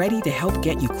experts ready to help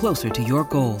get you closer to your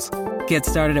goals. Get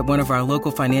started at one of our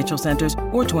local financial centers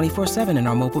or 24/7 in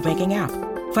our mobile banking app.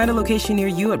 Find a location near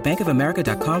you at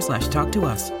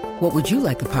bankofamerica.com/talktous. What would you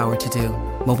like the power to do?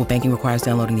 Mobile banking requires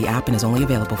downloading the app and is only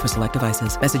available for select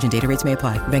devices. Message and data rates may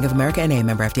apply. Bank of America N.A.,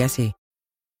 member FDIC.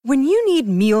 When you need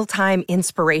mealtime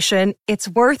inspiration, it's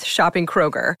worth shopping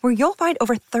Kroger, where you'll find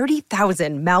over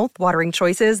 30,000 mouth-watering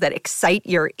choices that excite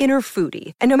your inner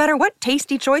foodie. And no matter what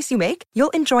tasty choice you make,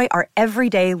 you'll enjoy our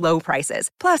everyday low prices,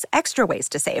 plus extra ways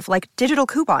to save, like digital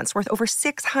coupons worth over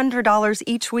 $600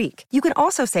 each week. You can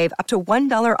also save up to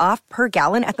 $1 off per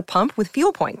gallon at the pump with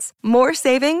fuel points. More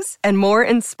savings and more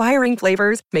inspiring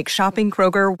flavors make shopping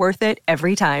Kroger worth it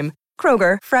every time.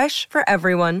 Kroger, fresh for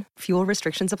everyone. Fuel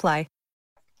restrictions apply.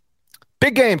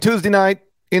 Big game Tuesday night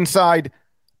inside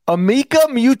Amica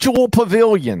Mutual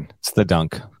Pavilion. It's the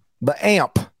dunk. The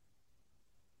AMP.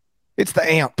 It's the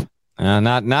AMP.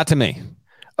 Not to me.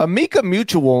 Amica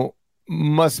Mutual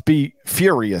must be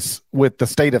furious with the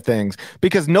state of things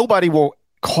because nobody will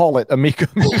call it Amica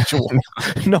Mutual.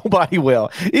 Nobody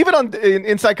will. Even on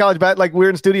Inside College Bat, like we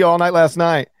were in studio all night last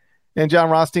night, and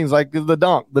John Rothstein's like the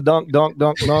dunk.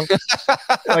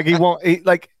 Like he won't.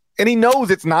 And he knows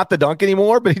it's not the dunk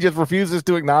anymore, but he just refuses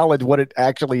to acknowledge what it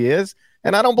actually is.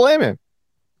 And I don't blame him.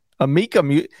 Amica,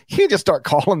 you can't just start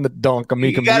calling the dunk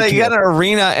Amica. You got an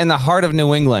arena in the heart of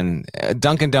New England,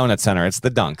 Dunkin' Donuts Center. It's the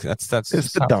dunk. That's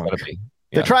it's the dunk. Yeah.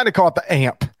 They're trying to call it the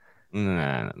AMP.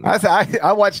 No.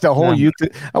 I watched a whole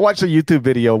YouTube. I watched a YouTube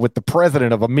video with the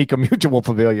president of Amica Mutual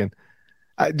Pavilion,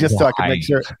 so I could make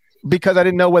sure. Because I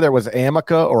didn't know whether it was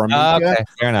Amica or Amica. Okay,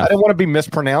 fair enough. I didn't want to be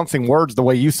mispronouncing words the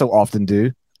way you so often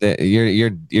do.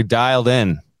 You're dialed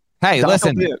in. Hey,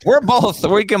 listen,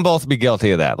 we can both be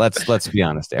guilty of that. Let's be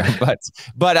honest there.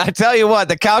 But I tell you what,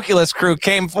 the calculus crew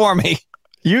came for me.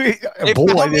 They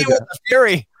found me with the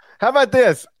fury. How about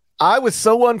this? I was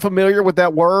so unfamiliar with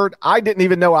that word, I didn't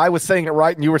even know I was saying it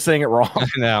right and you were saying it wrong. I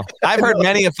know. I've heard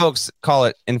many of folks call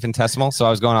it infinitesimal, so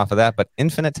I was going off of that. But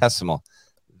infinitesimal,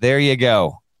 there you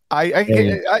go.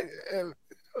 You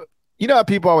know how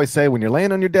people always say when you're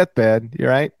laying on your deathbed,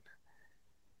 you're right.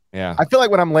 Yeah. I feel like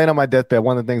when I'm laying on my deathbed,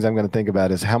 one of the things I'm going to think about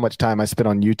is how much time I spent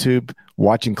on YouTube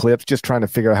watching clips, just trying to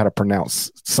figure out how to pronounce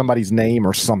somebody's name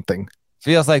or something.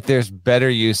 Feels like there's better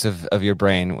use of your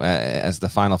brain as the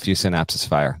final few synapses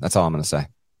fire. That's all I'm going to say.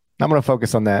 I'm going to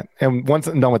focus on that. And once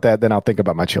I'm done with that, then I'll think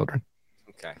about my children.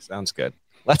 Okay. Sounds good.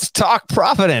 Let's talk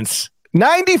Providence.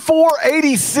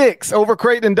 94-86 over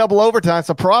Creighton in double overtime.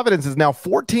 So Providence is now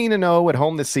 14-0 at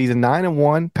home this season,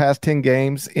 9-1 past 10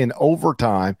 games in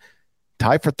overtime.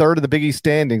 Tied for third of the Big East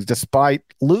standings, despite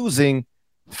losing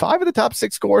 5 of the top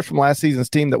 6 scorers from last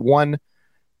season's team that won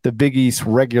the Big East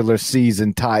regular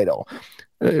season title.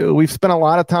 We've spent a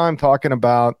lot of time talking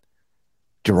about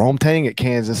Jerome Tang at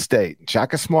Kansas State,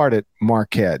 Shaka Smart at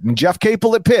Marquette, and Jeff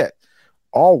Capel at Pitt,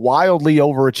 all wildly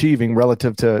overachieving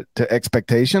relative to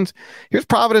expectations. Here's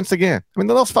Providence again. I mean,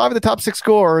 they lost 5 of the top 6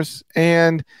 scorers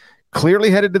and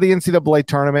clearly headed to the NCAA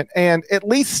tournament and at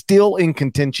least still in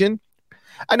contention.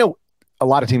 I know a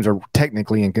lot of teams are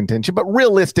technically in contention, but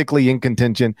realistically in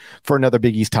contention for another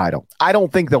Big East title. I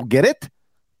don't think they'll get it,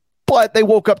 but they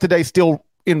woke up today still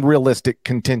in realistic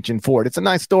contention for it. It's a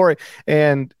nice story.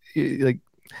 And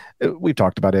we've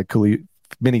talked about Ed Cooley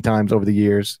many times over the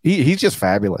years. He's just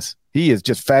fabulous. He is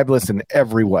just fabulous in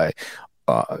every way.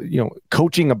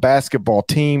 Coaching a basketball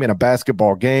team in a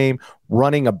basketball game,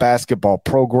 running a basketball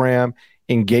program,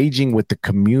 engaging with the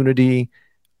community,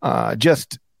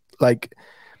 just like –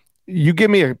 you give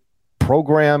me a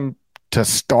program to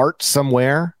start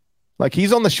somewhere, like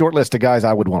he's on the short list of guys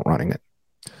I would want running it.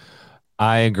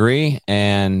 I agree.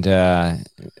 And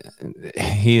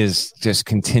he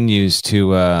continues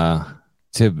to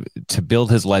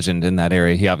build his legend in that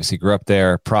area. He obviously grew up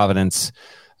there. Providence,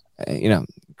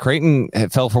 Creighton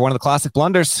fell for one of the classic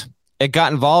blunders. It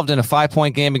got involved in a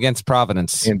 5-point game against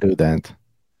Providence. Can't do that.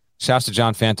 Shouts to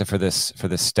John Fanta for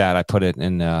this stat. I put it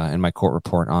in my court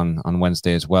report on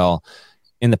Wednesday as well.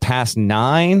 In the past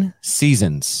 9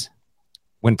 seasons,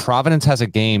 when Providence has a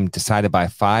game decided by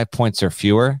 5 points or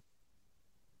fewer,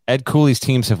 Ed Cooley's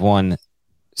teams have won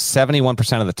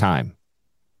 71% of the time.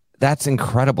 That's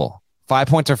incredible. 5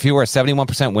 points or fewer, a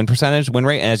 71% win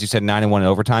rate. And as you said, 9-1 in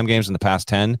overtime games in the past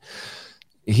 10.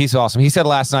 He's awesome. He said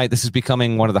last night, this is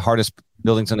becoming one of the hardest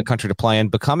buildings in the country to play in.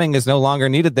 Becoming is no longer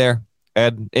needed there.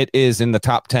 Ed, it is in the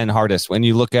top 10 hardest. When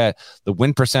you look at the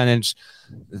win percentage,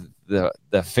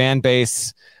 the fan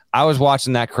base, I was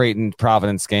watching that Creighton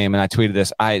Providence game and I tweeted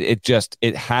this.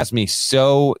 It has me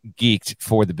so geeked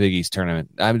for the Big East tournament.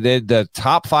 I mean, the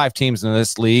top 5 teams in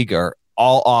this league are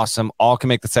all awesome. All can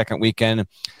make the second weekend.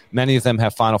 Many of them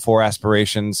have Final Four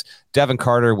aspirations. Devin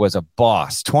Carter was a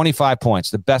boss. 25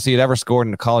 points, the best he had ever scored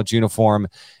in a college uniform,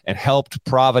 and helped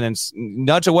Providence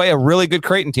nudge away a really good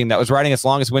Creighton team that was riding its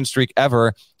longest win streak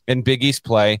ever in Big East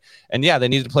play. And yeah, they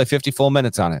needed to play 50 full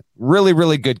minutes on it. Really,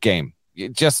 really good game.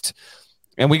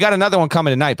 And we got another one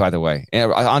coming tonight, by the way,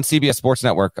 on CBS Sports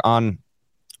Network on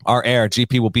our air.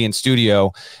 GP will be in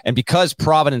studio. And because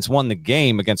Providence won the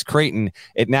game against Creighton,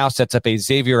 it now sets up a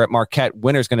Xavier at Marquette.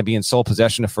 Winner's going to be in sole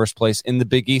possession of first place in the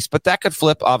Big East. But that could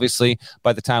flip, obviously,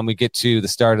 by the time we get to the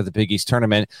start of the Big East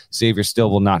tournament. Xavier still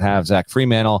will not have Zach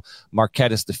Freemantle.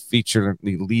 Marquette is the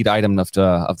lead item of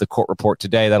the court report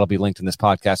today. That'll be linked in this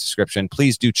podcast description.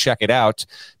 Please do check it out,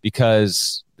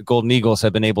 because the Golden Eagles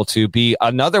have been able to be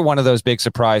another one of those big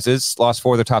surprises. Lost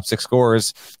 4 of their top 6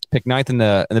 scorers, picked 9th in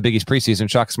the Big East preseason.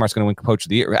 Shaka Smart's going to win Coach of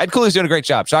the Year. Ed Cooley's doing a great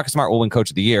job. Shaka Smart will win Coach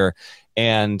of the Year,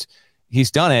 and he's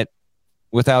done it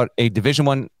without a Division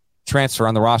I transfer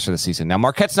on the roster this season. Now,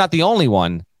 Marquette's not the only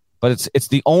one, but it's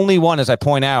the only one, as I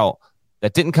point out,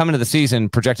 that didn't come into the season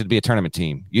projected to be a tournament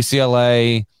team.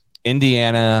 UCLA,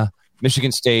 Indiana,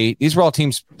 Michigan State, these were all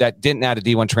teams that didn't add a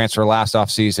D1 transfer last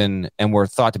offseason and were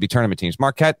thought to be tournament teams.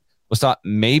 Marquette was thought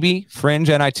maybe fringe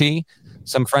NIT.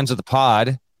 Some friends of the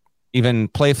pod even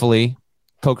playfully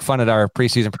poked fun at our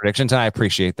preseason predictions, and I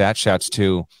appreciate that. Shouts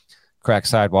to Crack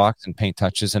Sidewalks and Paint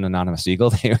Touches and Anonymous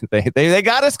Eagle. They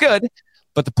got us good.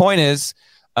 But the point is,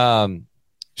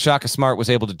 Shaka Smart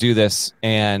was able to do this,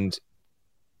 and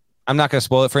I'm not going to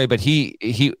spoil it for you, but he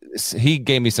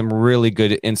gave me some really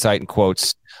good insight and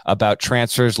quotes about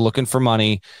transfers looking for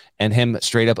money, and him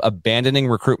straight up abandoning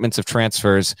recruitments of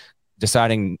transfers,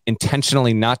 deciding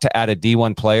intentionally not to add a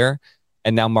D1 player.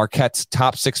 And now Marquette's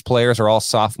top 6 players are all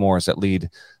sophomores that lead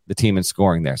the team in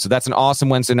scoring there. So that's an awesome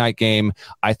Wednesday night game.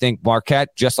 I think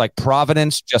Marquette, just like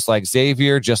Providence, just like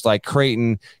Xavier, just like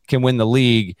Creighton, can win the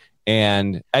league.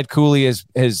 And Ed Cooley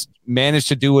has managed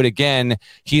to do it again.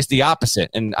 He's the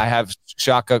opposite. And I have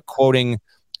Shaka quoting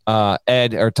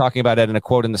Ed, or talking about Ed in a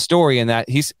quote in the story, and that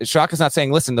Shaka's not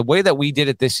saying, listen, the way that we did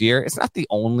it this year, it's not the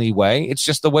only way. It's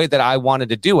just the way that I wanted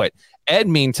to do it. Ed,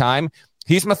 meantime,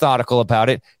 he's methodical about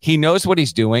it. He knows what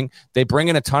he's doing. They bring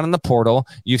in a ton in the portal.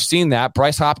 You've seen that.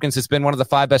 Bryce Hopkins has been one of the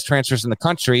 5 best transfers in the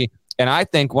country. And I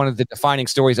think one of the defining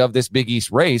stories of this Big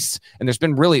East race, and there's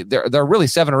been there are really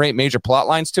 7 or 8 major plot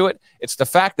lines to it. It's the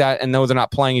fact that, and no, they're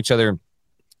not playing each other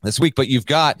this week, but you've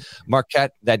got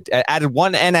Marquette that added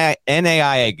one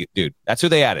NAIA dude. That's who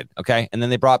they added. Okay. And then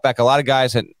they brought back a lot of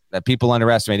guys that people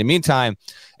underestimated. Meantime,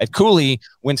 Ed Cooley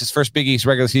wins his first Big East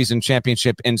regular season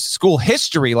championship in school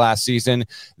history last season.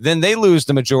 Then they lose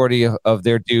the majority of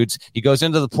their dudes. He goes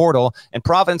into the portal, and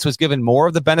Providence was given more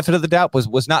of the benefit of the doubt,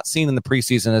 was not seen in the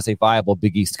preseason as a viable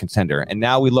Big East contender. And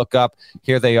now we look up,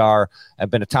 here they are, have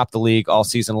been atop the league all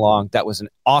season long. That was an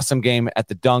awesome game at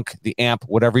the Dunk, the Amp,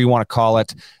 whatever you want to call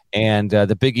it. And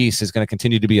the Big East is going to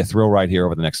continue to be a thrill ride here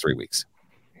over the next 3 weeks.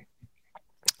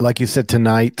 Like you said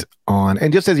tonight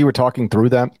and just as you were talking through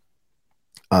that,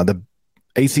 the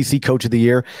ACC Coach of the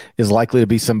Year is likely to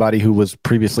be somebody who was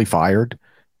previously fired,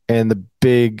 and the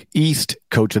Big East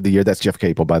Coach of the Year, that's Jeff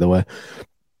Capel, by the way,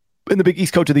 and the Big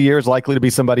East Coach of the Year is likely to be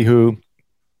somebody who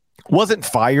wasn't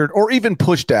fired or even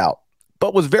pushed out,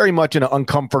 but was very much in an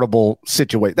uncomfortable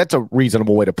situation. That's a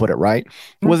reasonable way to put it, right?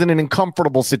 Was in an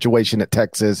uncomfortable situation at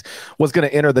Texas, was going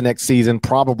to enter the next season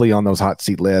probably on those hot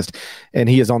seat list, and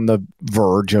he is on the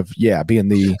verge of, being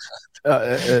the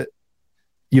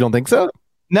you don't think so?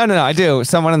 No, I do.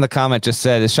 Someone in the comment just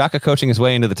said, is Shaka coaching his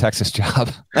way into the Texas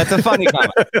job? That's a funny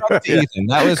comment. Ethan,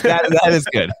 that is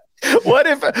good. What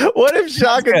if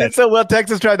Shaka did so well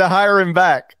Texas tried to hire him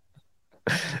back?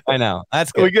 I know.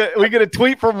 That's good. We get a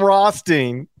tweet from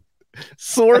Rothstein.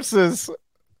 Sources: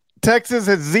 Texas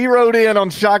has zeroed in on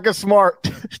Shaka Smart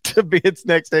to be its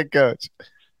next head coach.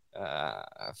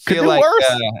 Could do worse.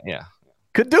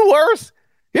 Could do worse.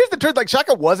 Here's the truth: like,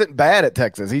 Shaka wasn't bad at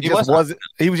Texas. He just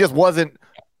wasn't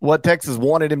what Texas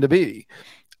wanted him to be.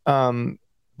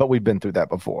 But we've been through that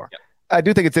before. Yep. I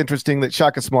do think it's interesting that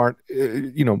Shaka Smart,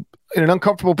 in an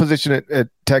uncomfortable position at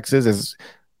Texas, is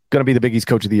going to be the Big East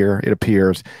Coach of the Year, it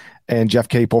appears. And Jeff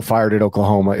Capel, fired at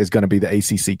Oklahoma, is going to be the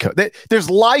ACC coach. There's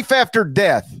life after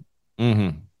death.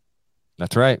 Mm-hmm.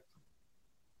 That's right.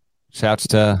 Shouts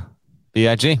to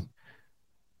BIG.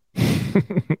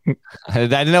 I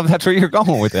didn't know if that's where you're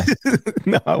going with it.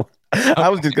 No, I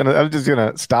was just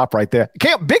gonna stop right there.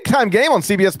 Big time game on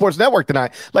CBS Sports Network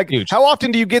tonight. Like, huge. How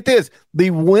often do you get this?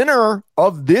 The winner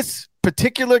of this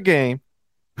particular game,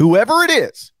 whoever it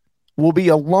is, will be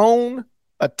alone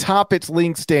atop its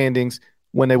league standings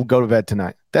when they go to bed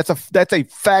tonight. That's a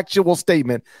factual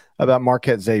statement about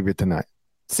Marquette Xavier tonight.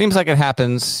 Seems like it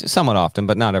happens somewhat often,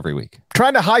 but not every week.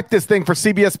 Trying to hype this thing for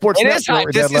CBS Sports Network. It is hype.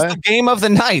 This is the game of the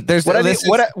night.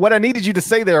 What I needed you to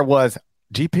say there was,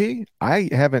 GP, I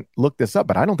haven't looked this up,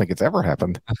 but I don't think it's ever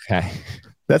happened. Okay.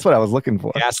 That's what I was looking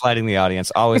for. Gaslighting the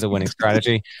audience, always a winning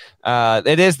strategy.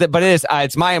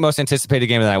 It's my most anticipated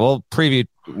game of the night. We'll preview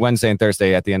Wednesday and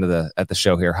Thursday at the end of the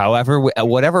show here. However,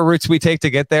 whatever routes we take to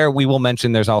get there, we will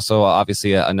mention there's also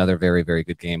obviously another very, very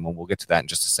good game, and we'll get to that in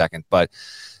just a second. But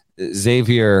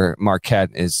Xavier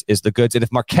Marquette is the goods. And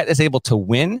if Marquette is able to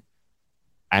win,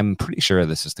 I'm pretty sure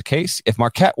this is the case. If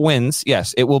Marquette wins,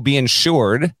 yes, it will be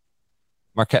ensured.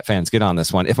 Marquette fans, get on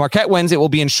this one. If Marquette wins, it will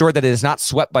be ensured that it is not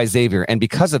swept by Xavier. And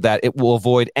because of that, it will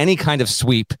avoid any kind of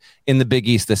sweep in the Big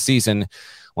East this season.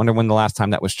 Wonder when the last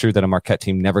time that was true, that a Marquette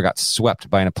team never got swept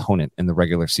by an opponent in the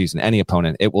regular season. Any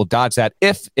opponent. It will dodge that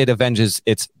if it avenges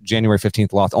its January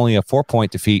 15th loss. Only a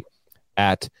 4-point defeat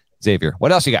at Xavier.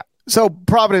 What else you got? So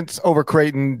Providence over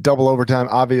Creighton, double overtime,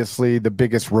 obviously the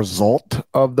biggest result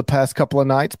of the past couple of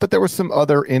nights, but there were some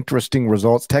other interesting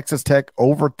results. Texas Tech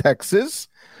over Texas,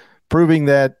 proving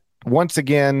that once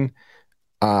again,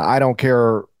 I don't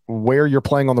care where you're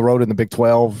playing on the road in the Big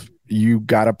 12, you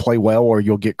got to play well or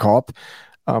you'll get caught.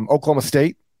 Oklahoma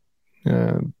State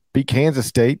beat Kansas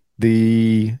State.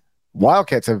 The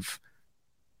Wildcats have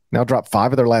now dropped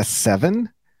 5 of their last 7.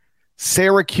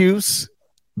 Syracuse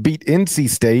beat NC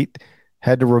State,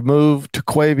 had to remove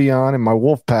Taquavion and my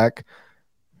Wolfpack.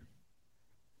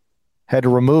 Had to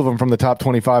remove them from the top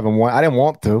 25 and 1. I didn't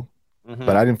want to,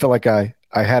 but I didn't feel like I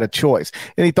had a choice.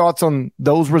 Any thoughts on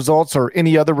those results or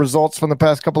any other results from the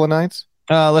past couple of nights?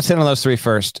 Let's hit on those 3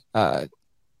 first.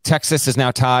 Texas is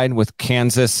now tied with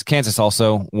Kansas. Kansas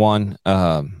also won.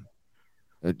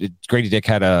 Grady Dick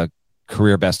had a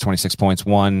career best 26 points,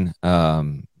 won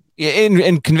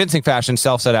in convincing fashion.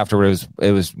 Self said afterwards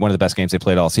it was one of the best games they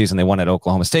played all season. They won at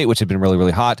Oklahoma State, which had been really,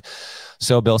 really hot.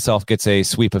 So Bill Self gets a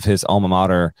sweep of his alma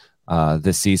mater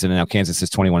this season, and now Kansas is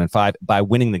 21-5 by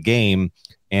winning the game.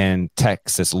 And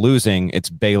Texas losing, it's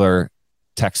Baylor,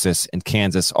 Texas, and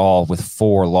Kansas all with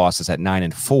 4 losses at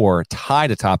 9-4,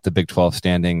 tied atop the Big 12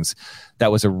 standings.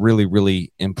 That was a really,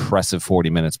 really impressive 40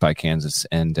 minutes by Kansas.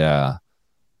 And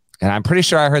I'm pretty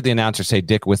sure I heard the announcer say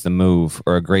Dick with the move,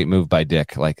 or a great move by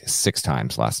Dick, like 6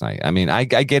 times last night. I mean, I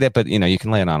get it, but you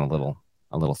can lay it on a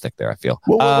little thick there, I feel.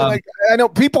 Well, I know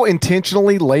people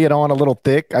intentionally lay it on a little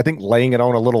thick. I think laying it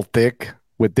on a little thick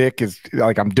with Dick is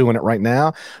like, I'm doing it right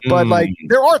now. But like,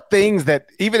 there are things that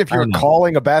even if you're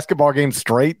calling a basketball game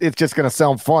straight, it's just going to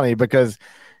sound funny because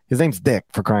his name's Dick,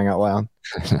 for crying out loud.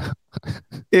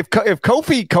 If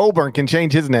Kofi Coburn can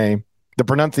change his name, the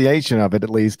pronunciation of it at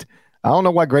least, I don't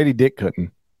know why Grady Dick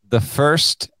couldn't. The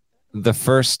first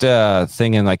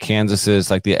thing in like Kansas is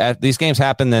like these games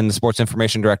happen, then the sports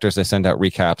information directors, they send out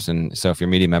recaps, and so if you're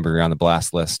a media member, you're on the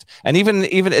blast list. And even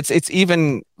it's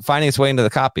even finding its way into the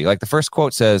copy. Like the first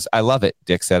quote says, "I love it,"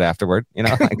 Dick said afterward.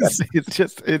 Like, it's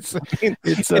this is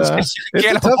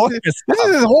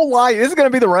his whole life. This is going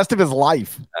to be the rest of his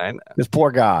life. I know. This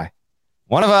poor guy.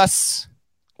 One of us.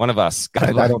 I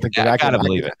don't think I gotta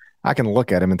believe it. I can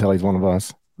look at him and tell he's one of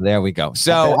us. There we go.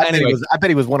 So anyway, I bet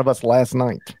he was one of us last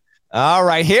night. All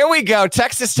right, here we go.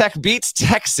 Texas Tech beats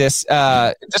Texas.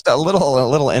 Just a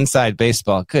little inside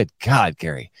baseball. Good God,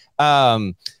 Gary.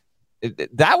 That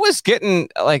was going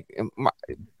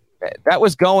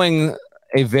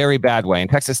a very bad way, and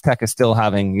Texas Tech is still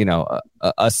having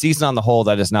a season on the whole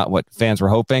that is not what fans were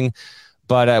hoping.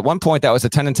 But at one point, that was a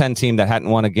 10-10 team that hadn't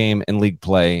won a game in league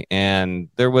play, and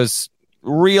there was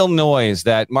real noise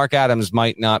that Mark Adams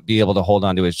might not be able to hold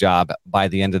on to his job by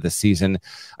the end of the season.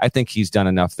 I think he's done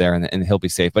enough there, and he'll be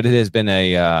safe. But it has been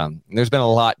there's been a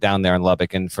lot down there in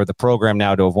Lubbock, and for the program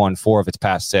now to have won 4 of its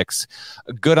past 6,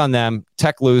 good on them.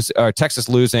 Texas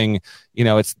losing,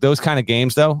 it's those kind of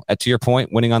games though. To your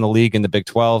point, winning on the league in the Big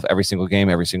 12, every single game,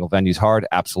 every single venue is hard,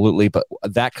 absolutely. But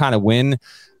that kind of win,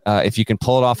 if you can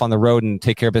pull it off on the road and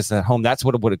take care of business at home, that's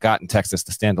what it would have gotten Texas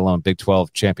the standalone Big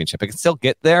 12 championship. It can still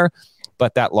get there,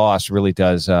 but that loss really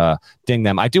does ding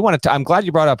them. I do want to. I'm glad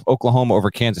you brought up Oklahoma over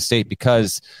Kansas State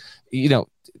because,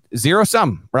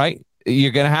 0-sum, right?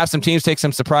 you're going to have some teams take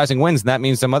some surprising wins, and that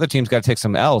means some other teams got to take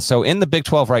some L's. So in the Big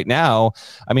 12 right now,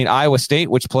 I mean, Iowa State,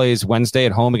 which plays Wednesday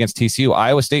at home against TCU,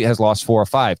 Iowa State has lost 4 or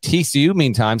 5. TCU,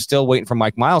 meantime, still waiting for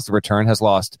Mike Miles to return, has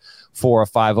lost 4 or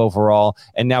 5 overall.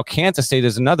 And now Kansas State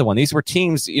is another one. These were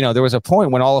teams, there was a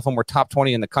point when all of them were top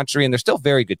 20 in the country, and they're still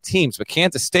very good teams. But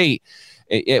Kansas State,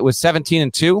 it was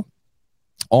 17-2.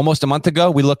 Almost a month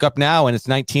ago. We look up now and it's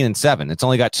 19-7. It's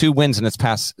only got 2 wins in its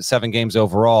past 7 games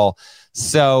overall.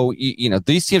 So,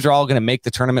 these teams are all going to make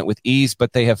the tournament with ease,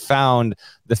 but they have found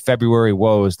the February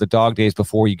woes, the dog days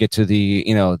before you get to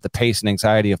the pace and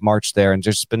anxiety of March there. And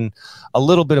just been a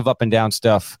little bit of up and down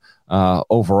stuff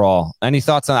overall. Any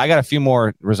thoughts on, I got a few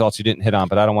more results you didn't hit on,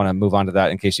 but I don't want to move on to that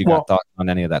in case you got thoughts on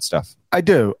any of that stuff. I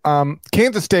do.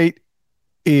 Kansas State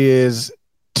is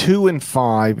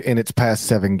 2-5 in its past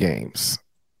 7 games.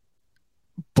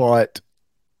 But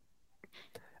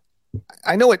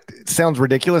I know it sounds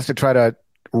ridiculous to try to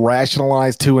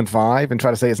rationalize 2-5 and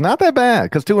try to say it's not that bad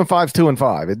because 2-5 is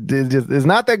 2-5. It's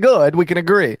not that good. We can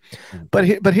agree. But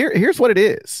here's what it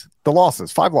is. The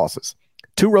losses, 5 losses,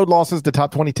 2 road losses to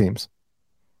top 20 teams,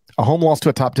 a home loss to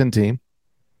a top 10 team,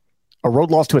 a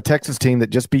road loss to a Texas team that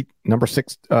just beat number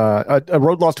 6, a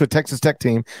road loss to a Texas Tech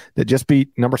team that just beat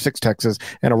number 6 Texas,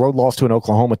 and a road loss to an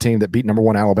Oklahoma team that beat number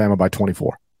 1 Alabama by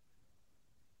 24.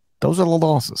 Those are the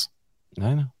losses.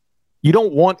 I know. You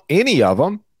don't want any of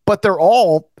them, but they're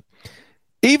all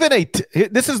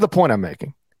this is the point I'm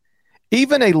making.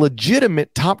 Even a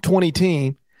legitimate top 20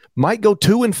 team might go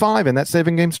 2-5 in that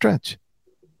 7-game stretch.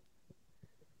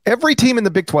 Every team in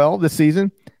the Big 12 this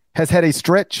season has had a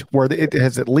stretch where it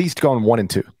has at least gone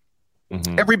 1-2.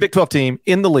 Mm-hmm. Every Big 12 team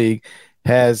in the league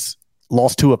has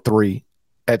lost 2 of 3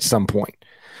 at some point.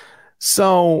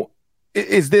 So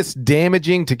is this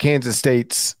damaging to Kansas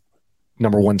State's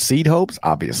number 1 seed hopes?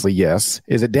 Obviously, yes.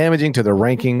 Is it damaging to the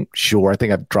ranking? Sure. I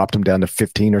think I've dropped them down to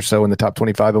 15 or so in the top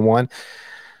 25 and 1.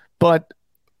 But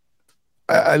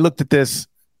I looked at this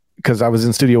because I was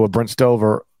in studio with Brent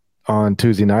Stover on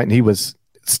Tuesday night, and he was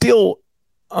still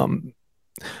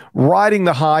riding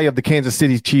the high of the Kansas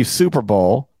City Chiefs Super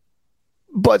Bowl,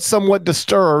 but somewhat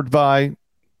disturbed by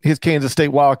his Kansas State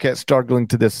Wildcats struggling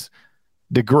to this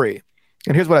degree.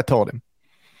 And here's what I told him.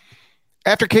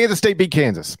 After Kansas State beat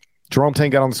Kansas, Jerome Tang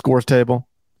got on the scores table.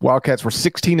 Wildcats were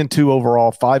 16-2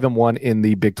 overall, 5-1 in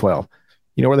the Big 12.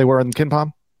 You know where they were in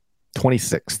KenPom?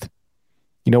 26th.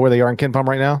 You know where they are in KenPom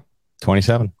right now?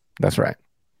 27. That's right.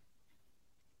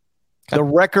 The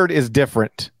record is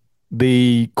different.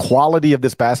 The quality of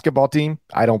this basketball team,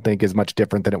 I don't think, is much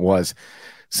different than it was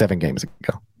 7 games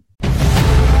ago.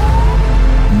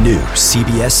 New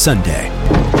CBS Sunday.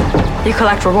 You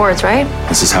collect rewards, right?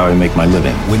 This is how I make my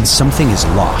living. When something is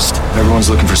lost,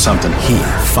 everyone's looking for something. He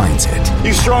finds it.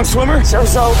 You strong swimmer?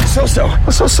 So-so.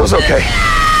 So-so's okay.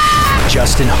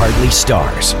 Justin Hartley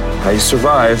stars. How you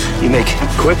survive, you make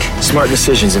quick, smart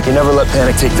decisions, and you never let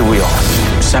panic take the wheel.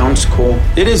 Sounds cool.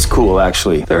 It is cool,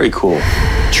 actually. Very cool.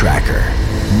 Tracker.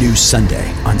 New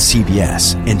Sunday on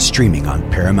CBS and streaming on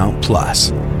Paramount+.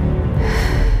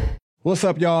 What's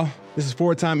up, y'all? This is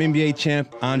 4-time NBA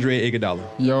champ Andre Iguodala.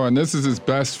 Yo, and this is his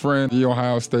best friend, the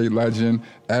Ohio State legend,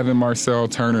 Evan Marcel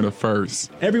Turner I.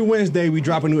 Every Wednesday, we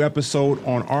drop a new episode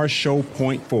on our show,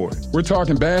 Point Forward. We're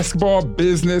talking basketball,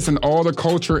 business, and all the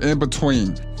culture in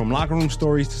between. From locker room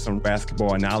stories to some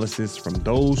basketball analysis from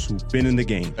those who've been in the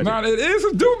game. Nah, it is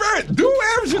a dude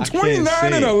averaging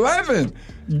 29 and 11.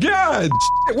 God,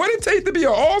 what did it take to be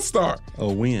an all-star? A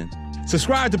win.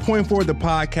 Subscribe to Point Forward, the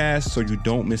podcast, so you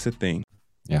don't miss a thing.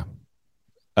 Yeah.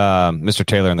 Mr.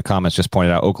 Taylor in the comments just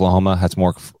pointed out Oklahoma has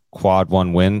more quad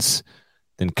 1 wins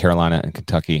than Carolina and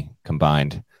Kentucky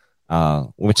combined,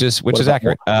 which is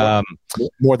accurate.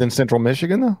 More than Central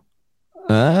Michigan, though.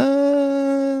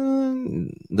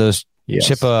 Those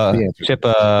chip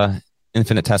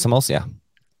infinitesimals,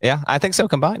 yeah, I think so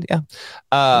combined. Yeah.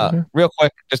 Real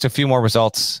quick, just a few more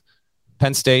results.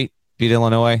 Penn State beat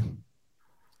Illinois.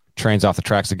 Trains off the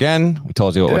tracks again. We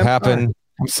told you what would happen.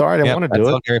 I'm sorry, I didn't want to do it.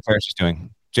 That's what Gary Parrish is doing.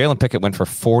 Jalen Pickett went for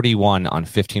 41 on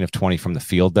 15 of 20 from the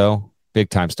field, though. Big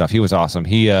time stuff. He was awesome.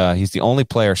 He's the only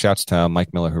player, shouts to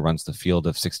Mike Miller, who runs the Field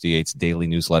of 68's daily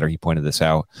newsletter. He pointed this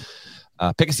out.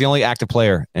 Pickett's the only active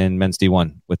player in men's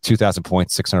D1 with 2,000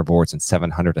 points, 600 boards, and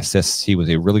 700 assists. He was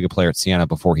a really good player at Siena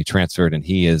before he transferred, and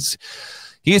he is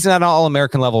at an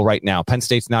All-American level right now. Penn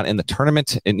State's not in the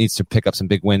tournament. It needs to pick up some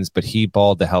big wins, but he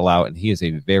balled the hell out, and he is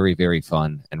a very, very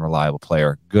fun and reliable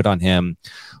player. Good on him.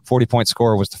 40-point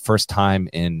scorer was the first time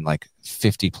in like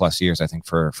 50-plus years, I think,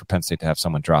 for Penn State to have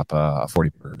someone drop a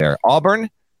 40 there.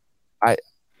 Auburn,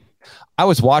 I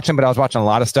was watching, but I was watching a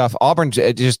lot of stuff. Auburn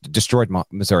just destroyed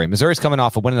Missouri. Missouri's coming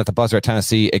off of winning at the buzzer at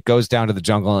Tennessee. It goes down to the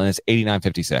jungle, and it's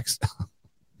 89-56.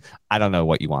 I don't know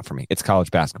what you want from me. It's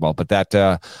college basketball, but that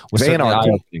was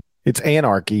anarchy. It's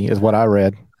anarchy is what I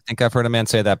read. I think I've heard a man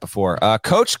say that before.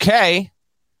 Coach K,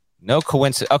 no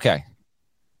coincidence. Okay.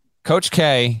 Coach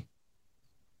K,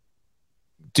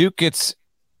 Duke gets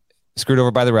screwed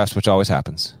over by the refs, which always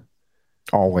happens.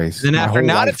 Always. Then after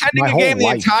not attending a game the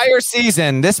entire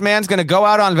season, this man's going to go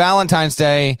out on Valentine's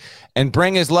Day and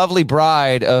bring his lovely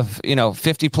bride of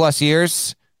 50 plus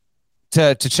years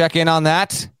to check in on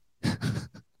that.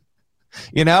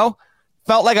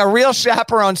 Felt like a real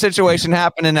chaperone situation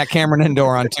happening at Cameron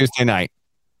Indoor on Tuesday night.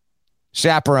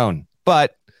 Chaperone,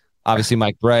 but obviously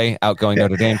Mike Bray, outgoing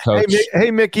Notre Dame coach. Hey,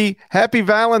 Mickey, happy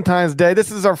Valentine's Day. This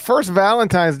is our first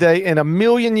Valentine's Day in a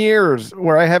million years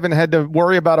where I haven't had to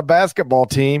worry about a basketball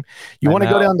team. You want to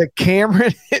go down to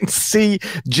Cameron and see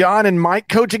John and Mike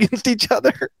coach against each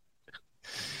other?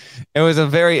 It was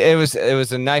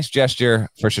a nice gesture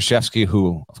for Krzyzewski,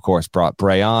 who, of course, brought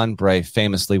Bray on. Bray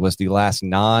famously was the last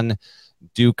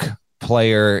non-Duke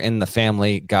player in the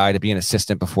family guy to be an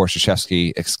assistant before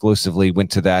Krzyzewski exclusively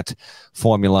went to that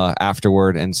formula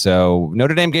afterward. And so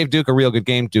Notre Dame gave Duke a real good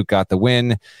game. Duke got the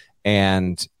win.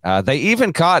 And they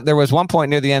even there was one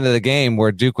point near the end of the game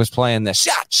where Duke was playing the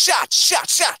shot,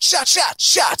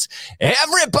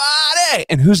 everybody.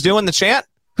 And who's doing the chant?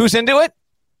 Who's into it?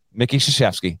 Mickey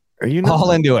Krzyzewski. Are you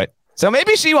all into it? So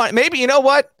maybe you know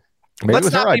what? Maybe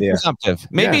let's not be presumptive.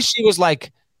 Maybe she was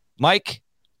like, Mike,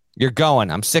 you're going.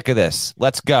 I'm sick of this.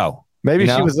 Let's go. Maybe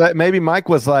she was like, maybe Mike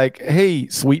was like, hey,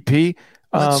 Sweet Pea,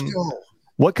 let's go.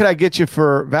 What could I get you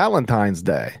for Valentine's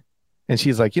Day? And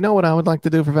she's like, you know what I would like to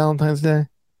do for Valentine's Day?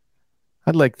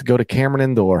 I'd like to go to Cameron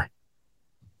Indoor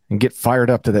and get fired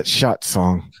up to that shot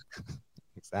song.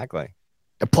 Exactly.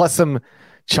 Plus some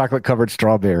chocolate covered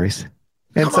strawberries.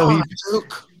 And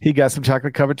he got some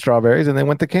chocolate covered strawberries and they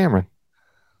went to Cameron.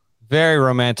 Very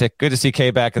romantic. Good to see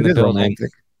Kay back in the building.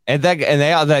 Romantic. And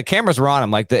the cameras were on him.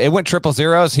 Like it went 000.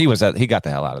 He got the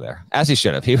hell out of there, as he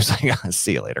should have. He was like,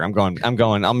 "See you later. I'm going.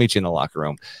 I'll meet you in the locker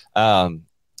room."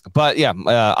 But yeah,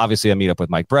 obviously a meetup with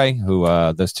Mike Bray, who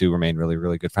those two remain really,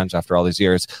 really good friends after all these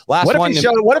years. What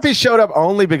if he showed up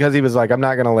only because he was like, "I'm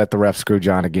not going to let the ref screw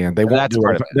John again. They won't do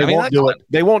it. They won't do it.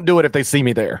 They won't do it if they see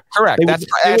me there." Correct.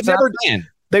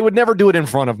 They would never do it in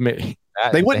front of me.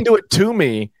 They wouldn't do it to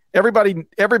me.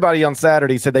 Everybody on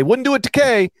Saturday said they wouldn't do it to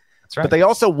Kay. Right. But they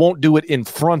also won't do it in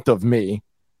front of me.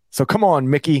 So come on,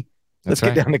 Mickey. Let's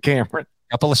get down to Cameron.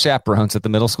 A couple of chaperones at the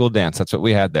middle school dance. That's what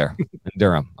we had there in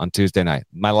Durham on Tuesday night.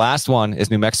 My last one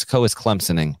is New Mexico is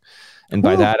Clemsoning. And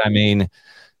by that, I mean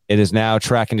it is now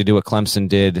tracking to do what Clemson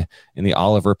did in the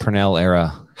Oliver Purnell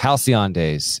era. Halcyon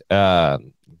days.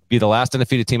 Be the last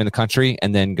undefeated team in the country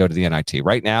and then go to the NIT.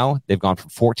 Right now, they've gone from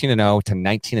 14-0 to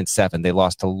 19-7. They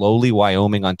lost to lowly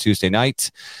Wyoming on Tuesday night.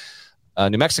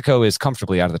 New Mexico is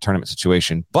comfortably out of the tournament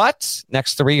situation, but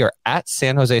next three are at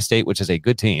San Jose State, which is a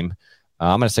good team.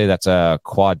 I'm going to say that's a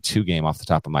quad 2 game off the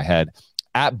top of my head.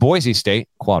 At Boise State,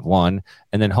 quad 1,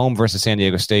 and then home versus San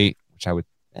Diego State, which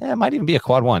it might even be a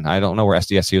quad 1. I don't know where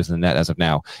SDSU is in the net as of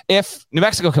now. If New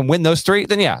Mexico can win those three,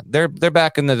 then yeah, they're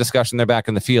back in the discussion. They're back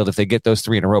in the field if they get those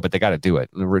 3 in a row, but they got to do it.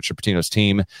 Richard Pitino's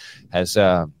team has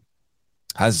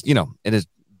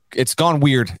it's gone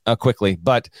weird quickly,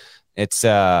 but it's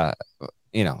it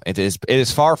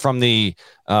is far from the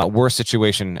worst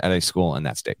situation at a school in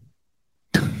that state.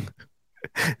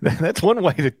 That's one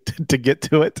way to get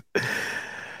to it.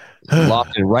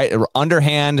 Lofted right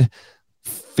underhand,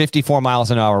 54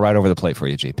 miles an hour right over the plate for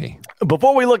you, GP.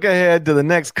 Before we look ahead to the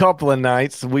next couple of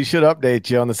nights, we should update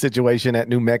you on the situation at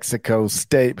New Mexico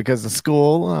State because the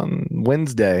school on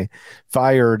Wednesday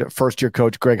fired first-year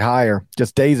coach Greg Heyer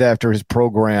just days after his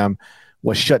program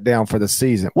was shut down for the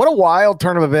season. What a wild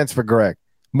turn of events for Greg.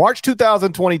 March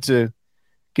 2022,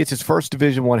 gets his first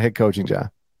Division I head coaching job.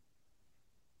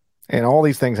 And all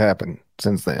these things happened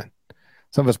since then.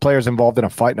 Some of his players involved in a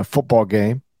fight in a football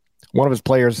game. One of his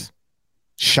players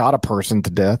shot a person to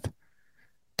death.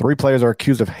 3 players are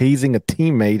accused of hazing a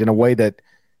teammate in a way that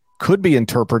could be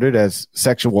interpreted as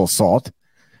sexual assault.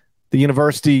 The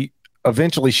university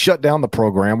eventually shut down the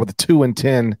program with a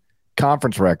 2-10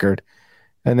 conference record.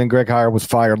 And then Greg Heyer was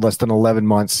fired less than 11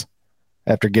 months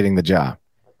after getting the job.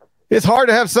 It's hard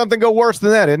to have something go worse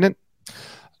than that, isn't it?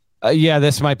 Yeah,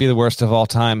 this might be the worst of all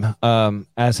time,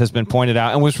 as has been pointed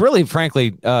out, and was really,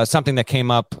 frankly, something that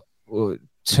came up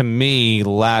to me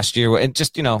last year, and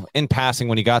just in passing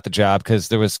when he got the job, because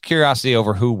there was curiosity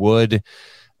over who would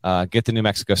get the New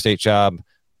Mexico State job.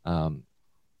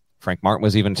 Frank Martin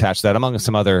was even attached to that among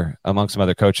some other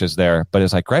coaches there. But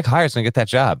it's like Greg Hires going to get that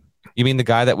job. You mean the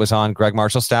guy that was on Greg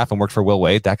Marshall's staff and worked for Will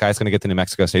Wade? That guy's going to get the New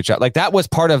Mexico State job. Like that was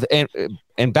part of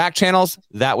in back channels.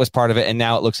 That was part of it, and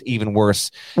now it looks even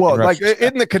worse. Well, like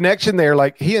in the connection there,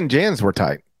 like he and Jans were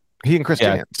tight. He and Chris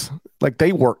Jans, like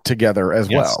they worked together as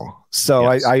well. So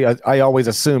I always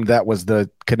assumed that was the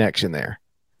connection there.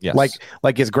 Yes.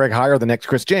 Like is Greg Hire the next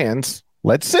Chris Jans?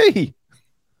 Let's see.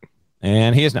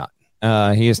 And he is not.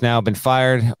 He has now been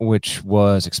fired, which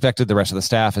was expected. The rest of the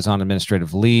staff is on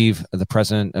administrative leave. The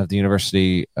president of the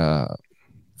university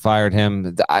fired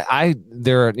him.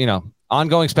 There are,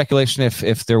 ongoing speculation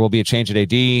if there will be a change at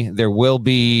AD. There will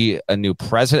be a new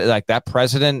president. Like that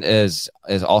president is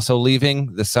also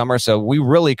leaving this summer. So we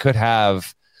really could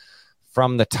have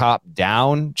from the top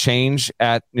down change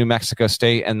at New Mexico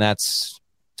State. And that's,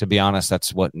 to be honest,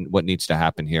 that's what needs to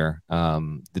happen here.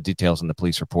 The details in the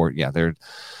police report. Yeah,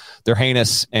 they're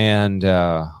heinous, and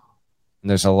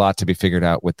there's a lot to be figured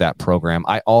out with that program.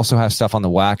 I also have stuff on the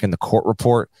WAC and the court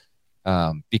report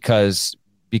because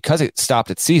it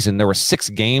stopped its season. There were 6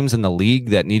 games in the league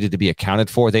that needed to be accounted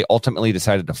for. They ultimately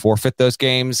decided to forfeit those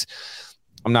games.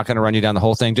 I'm not going to run you down the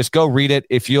whole thing. Just go read it.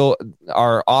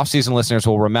 Our off-season listeners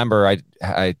will remember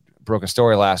I broke a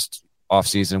story last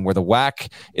offseason where the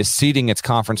WAC is seeding its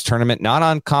conference tournament, not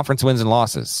on conference wins and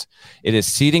losses. It is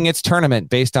seeding its tournament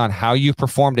based on how you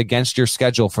performed against your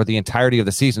schedule for the entirety of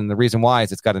the season. The reason why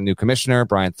is it's got a new commissioner,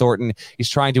 Brian Thornton. He's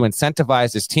trying to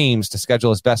incentivize his teams to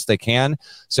schedule as best they can.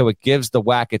 So it gives the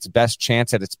WAC its best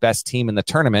chance at its best team in the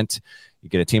tournament. You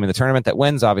get a team in the tournament that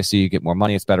wins. Obviously, you get more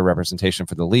money. It's better representation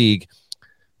for the league.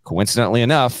 Coincidentally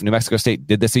enough, New Mexico State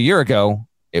did this a year ago.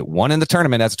 It won in the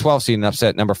tournament as a 12 seed and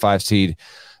upset number 5 seed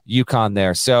UConn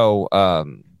there. So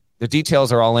the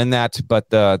details are all in that, but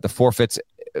the forfeits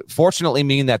fortunately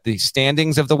mean that the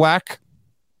standings of the WAC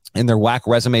in their WAC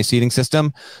resume seeding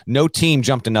system, no team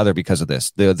jumped another because of this.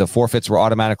 The forfeits were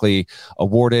automatically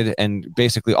awarded and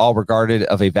basically all regarded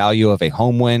of a value of a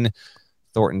home win.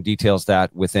 Thornton details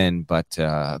that within, but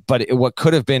what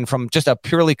could have been from just a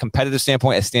purely competitive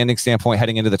standpoint, a standing standpoint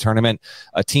heading into the tournament,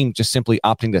 a team just simply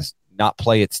opting to not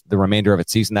play the remainder of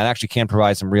its season. That actually can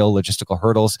provide some real logistical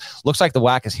hurdles. Looks like the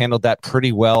WAC has handled that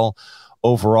pretty well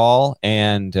overall,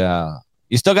 and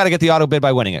you still got to get the auto bid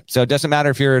by winning it. So it doesn't matter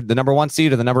if you're the number 1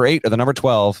 seed or the number 8 or the number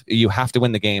 12. You have to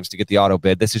win the games to get the auto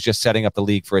bid. This is just setting up the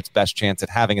league for its best chance at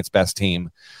having its best team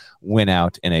win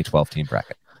out in a 12-team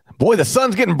bracket. Boy, the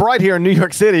sun's getting bright here in New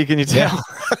York City. Can you tell?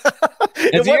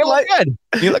 Yeah.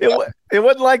 It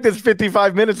wasn't like this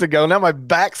 55 minutes ago. Now my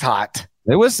back's hot.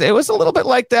 It was a little bit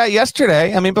like that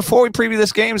yesterday. I mean, before we preview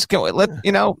this game, GP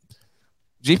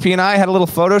and I had a little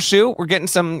photo shoot. We're getting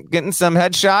some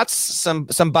headshots,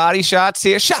 some body shots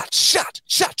here. Shots.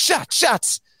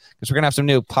 Because we're gonna have some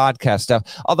new podcast stuff.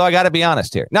 Although I got to be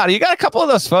honest here. Now, you got a couple of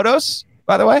those photos,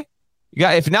 by the way.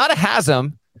 If Nada has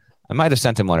them, I might have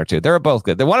sent him 1 or 2. They're both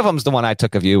good. One of them's the one I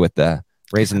took of you with the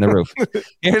raising the roof.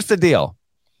 Here's the deal.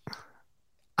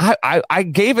 I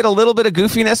gave it a little bit of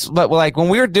goofiness, but like when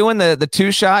we were doing the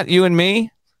 2-shot, you and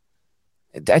me,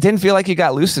 I didn't feel like you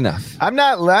got loose enough.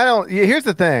 Here's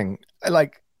the thing.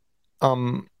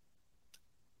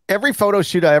 Every photo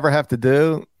shoot I ever have to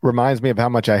do reminds me of how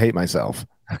much I hate myself.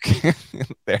 Okay.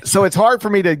 So it's hard for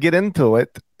me to get into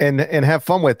it and have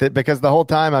fun with it because the whole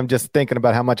time I'm just thinking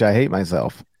about how much I hate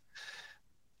myself.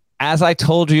 As I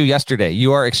told you yesterday,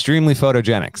 you are extremely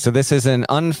photogenic. So this is an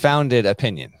unfounded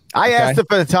opinion. I asked the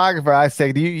photographer, I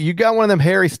said, you got one of them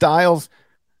Harry Styles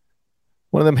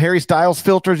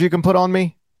filters you can put on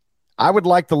me? I would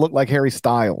like to look like Harry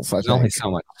Styles. There's only so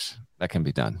much that can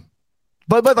be done.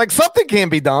 But like something can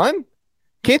be done.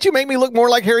 Can't you make me look more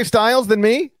like Harry Styles than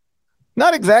me?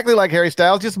 Not exactly like Harry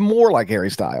Styles, just more like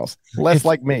Harry Styles. Less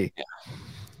like me. Yeah.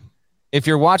 If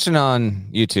you're watching on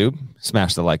YouTube,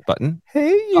 smash the like button.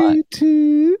 Hey,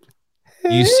 YouTube.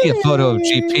 You see a photo of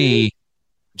GP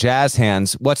jazz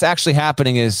hands. What's actually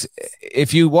happening is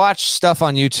if you watch stuff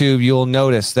on YouTube, you'll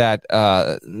notice that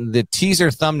the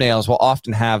teaser thumbnails will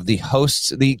often have the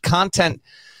hosts, the content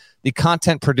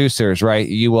producers, right?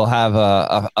 You will have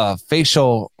a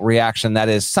facial reaction that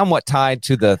is somewhat tied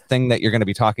to the thing that you're going to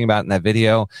be talking about in that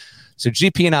video. So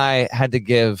GP and I had to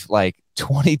give like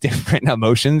 20 different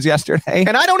emotions yesterday.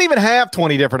 And I don't even have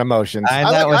 20 different emotions. I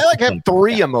have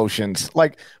 3 emotions,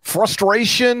 like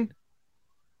frustration,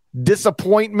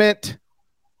 disappointment,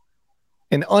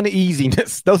 and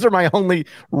uneasiness. Those are my only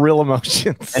real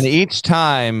emotions. And each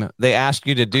time they ask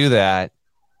you to do that,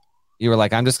 you were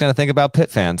like, I'm just going to think about Pitt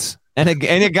fans. And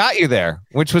it got you there,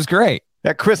 which was great.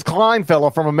 That Chris Klein fellow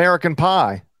from American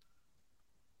Pie.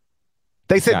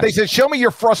 They said, show me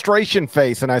your frustration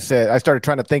face. And I started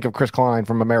trying to think of Chris Klein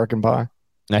from American Pie.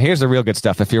 Now, here's the real good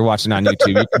stuff. If you're watching on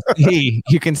YouTube,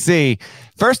 you can see,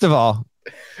 first of all,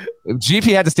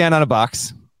 GP had to stand on a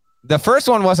box. The first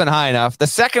one wasn't high enough. The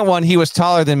second one, he was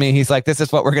taller than me. He's like, this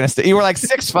is what we're going to stay. You were like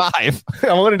 6'5".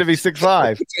 I wanted to be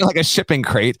 6'5". Like a shipping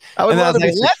crate. I was like,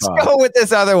 let's go with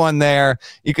this other one there.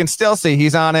 You can still see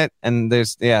he's on it. And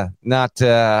there's, not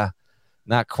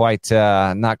quite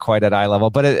at eye level,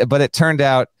 but it turned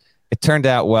out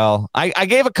well. I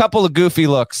gave a couple of goofy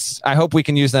looks. I hope we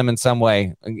can use them in some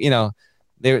way.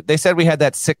 They said we had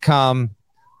that sitcom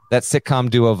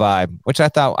duo vibe, which I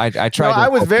thought I tried. No,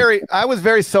 I was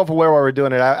very self-aware while we were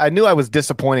doing it. I knew I was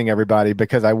disappointing everybody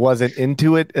because I wasn't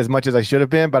into it as much as I should have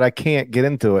been, but I can't get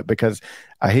into it because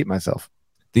I hate myself.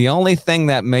 The only thing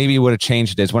that maybe would have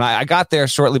changed is when I got there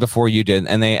shortly before you did,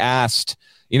 and they asked,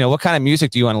 what kind of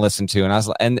music do you want to listen to? And I was,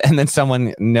 and then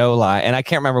someone, no lie, and I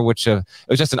can't remember which of. It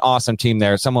was just an awesome team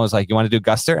there. Someone was like, "You want to do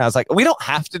Guster?" And I was like, "We don't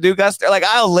have to do Guster. Like,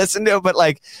 I'll listen to it, but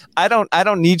like, I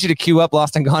don't need you to queue up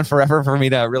Lost and Gone Forever for me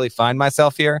to really find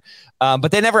myself here."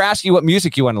 But they never asked you what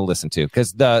music you want to listen to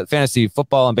because the fantasy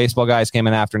football and baseball guys came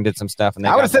in after and did some stuff. And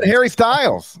I would have said Harry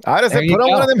Styles. I would have said put on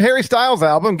one of them Harry Styles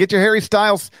album, get your Harry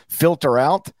Styles filter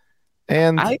out,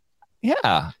 and I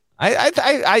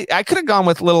could have gone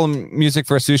with little music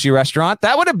for a sushi restaurant.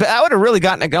 That would have really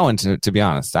gotten it going. To be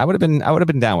honest, I would have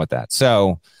been down with that.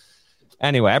 So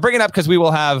anyway, I bring it up because we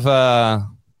will have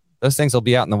those things will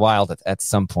be out in the wild at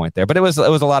some point there. But it was a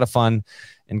lot of fun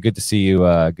and good to see you.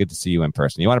 Good to see you in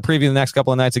person. You want to preview the next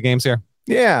couple of nights of games here?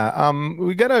 Yeah,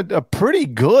 we got a pretty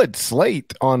good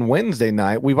slate on Wednesday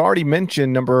night. We've already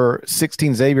mentioned number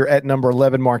 16 Xavier at number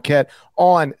 11 Marquette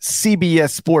on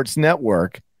CBS Sports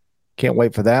Network. Can't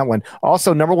wait for that one.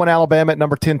 Also, number 1 Alabama at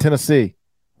number 10 Tennessee.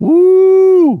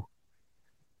 Woo!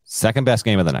 Second best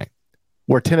game of the night.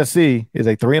 Where Tennessee is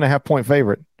a 3.5-point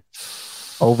favorite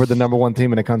over the number 1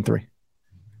 team in the country.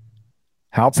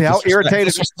 How irritated?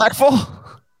 Disrespectful?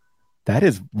 That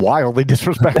is wildly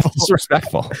disrespectful.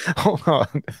 Disrespectful.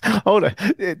 Hold on.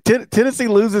 Tennessee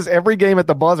loses every game at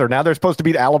the buzzer. Now they're supposed to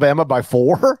beat Alabama by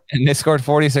 4? And they scored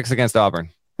 46 against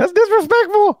Auburn. That's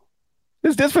disrespectful.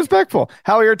 It's disrespectful.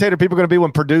 How irritated are people going to be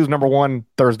when Purdue's number 1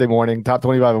 Thursday morning, top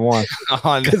 25 and 1?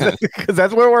 Because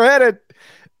that's where we're headed.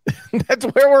 That's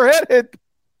where we're headed.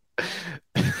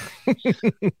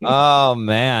 Oh,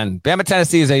 man. Bama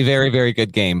Tennessee is a very, very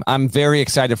good game. I'm very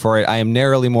excited for it. I am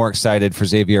narrowly more excited for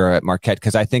Xavier at Marquette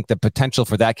because I think the potential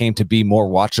for that game to be more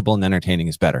watchable and entertaining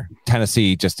is better.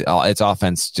 Tennessee, just its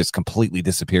offense just completely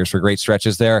disappears for great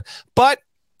stretches there. But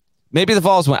maybe the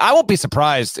Vols win. I won't be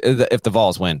surprised if the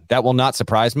Vols win. That will not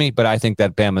surprise me, but I think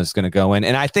that Bama is going to go in.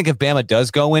 And I think if Bama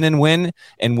does go in and wins,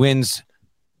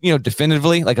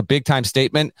 definitively, like a big-time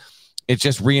statement, it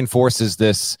just reinforces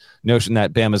this notion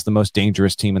that Bama is the most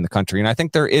dangerous team in the country. And I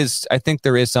think there is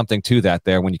something to that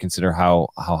there when you consider how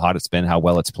hot it's been, how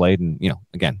well it's played. And,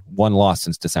 again, 1 loss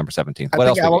since December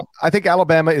 17th. I think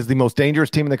Alabama is the most dangerous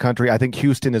team in the country. I think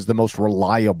Houston is the most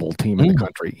reliable team in the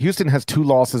country. Houston has 2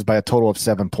 losses by a total of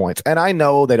 7 points. And I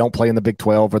know they don't play in the Big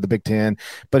 12 or the Big 10,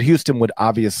 but Houston would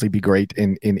obviously be great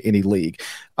in any league.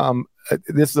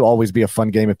 This will always be a fun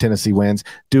game if Tennessee wins.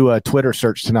 Do a Twitter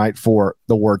search tonight for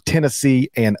the word Tennessee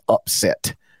and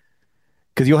upset,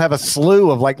 because you'll have a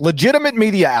slew of legitimate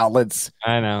media outlets.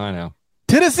 I know.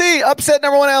 Tennessee upset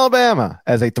number 1 Alabama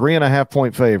as a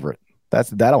 3.5-point favorite.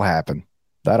 That'll happen.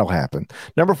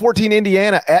 Number 14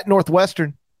 Indiana at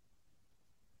Northwestern.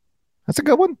 That's a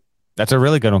good one. That's a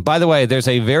really good one. By the way, there's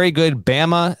a very good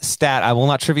Bama stat. I will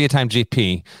not trivia time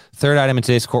GP. Third item in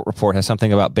today's court report has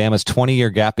something about Bama's 20-year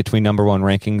gap between number 1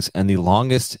 rankings and the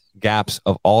longest gaps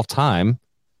of all time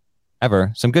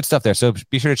ever. Some good stuff there. So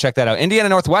be sure to check that out. Indiana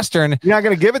Northwestern. You're not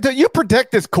going to give it to you.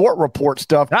 Protect this court report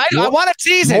stuff. I want to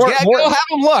tease it. Go have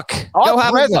them look.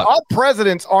 All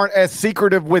presidents aren't as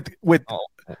secretive with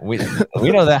we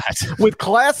know that. with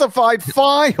classified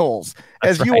files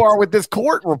as you are with this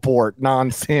court report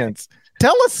nonsense.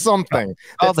 Tell us something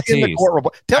that's in the court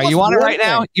report. You want it right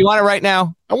now? You want it right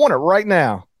now? I want it right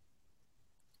now.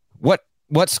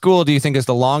 What school do you think is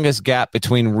the longest gap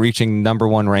between reaching number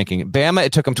 1 ranking? Bama,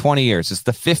 it took them 20 years. It's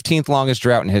the 15th longest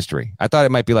drought in history. I thought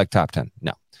it might be like top 10.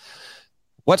 No.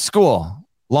 What school?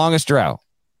 Longest drought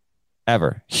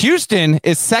ever. Houston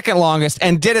is second longest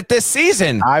and did it this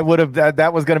season. I would have.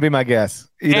 That was going to be my guess.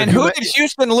 And who did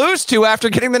Houston lose to after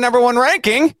getting the number 1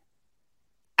 ranking?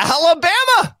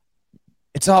 Alabama.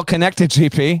 It's all connected,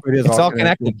 GP. It's all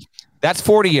connected. That's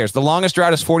 40 years. The longest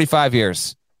drought is 45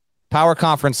 years. Power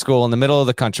conference school in the middle of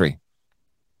the country.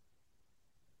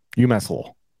 UMass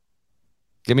Lowell.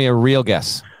 Give me a real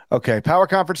guess. Okay, power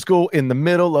conference school in the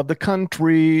middle of the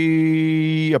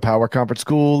country. A power conference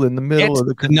school in the middle of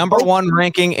the country. The number one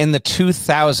ranking in the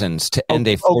 2000s to end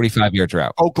a 45-year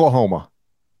drought. Oklahoma.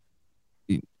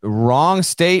 Wrong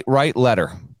state, right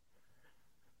letter.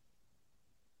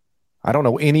 I don't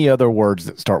know any other words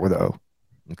that start with O.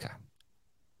 Okay.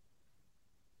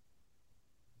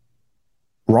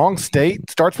 Wrong state,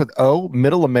 starts with O,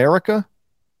 Middle America?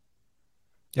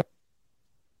 Yep.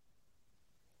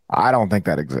 I don't think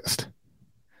that exists.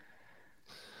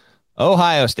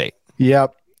 Ohio State.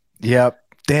 Yep.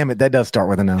 Damn it, that does start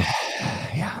with an O.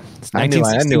 Yeah.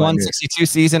 1961-62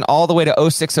 season all the way to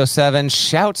 06-07.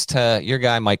 Shouts to your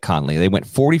guy, Mike Conley. They went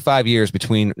 45 years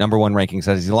between number one rankings.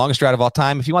 That is the longest drought of all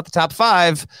time. If you want the top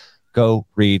five, go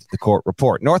read the court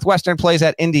report. Northwestern plays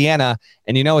at Indiana,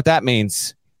 and you know what that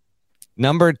means.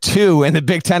 Number 2 in the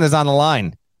Big Ten is on the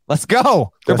line. Let's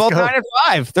go. They're both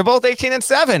 9-5. They're both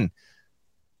 18-7.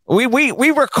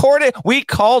 We recorded. We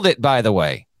called it, by the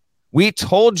way. We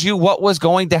told you what was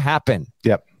going to happen.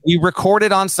 Yep. We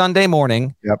recorded on Sunday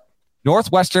morning. Yep.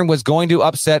 Northwestern was going to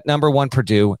upset number 1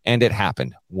 Purdue, and it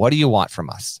happened. What do you want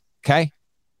from us? Okay.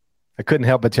 I couldn't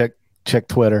help but check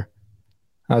Twitter.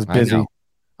 I was busy.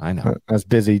 I know. I was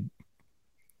busy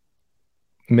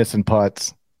missing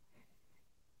putts.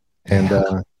 And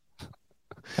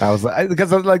I was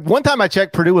because one time I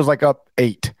checked, Purdue was like up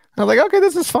 8. I was like, okay,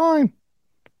 this is fine.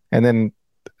 And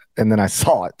then I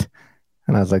saw it,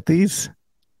 and I was like, these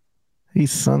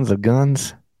sons of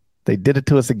guns, they did it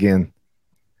to us again.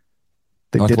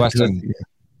 They Northwestern did it to us.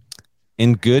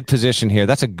 In good position here.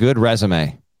 That's a good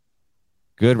resume.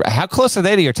 Good. How close are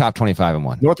they to your top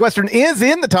 25-1? Northwestern is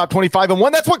in the top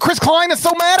 25-1. That's what Chris Klein is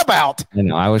so mad about. I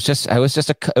know. It was just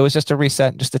a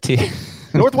reset, just a tee.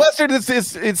 Northwestern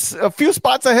is a few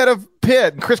spots ahead of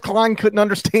Pitt. Chris Klein couldn't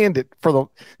understand it.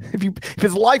 If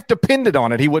his life depended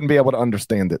on it, he wouldn't be able to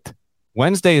understand it.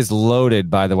 Wednesday is loaded,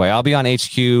 by the way. I'll be on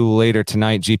HQ later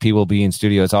tonight. GP will be in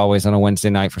studio as always on a Wednesday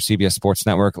night for CBS Sports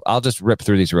Network. I'll just rip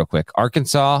through these real quick.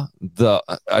 Arkansas,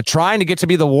 trying to get to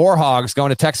be the Warhogs, going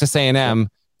to Texas A&M.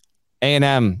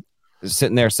 A&M is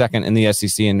sitting there second in the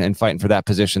SEC and fighting for that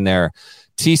position there.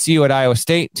 TCU at Iowa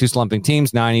State, 2 slumping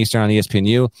teams, 9 Eastern on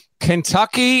ESPNU.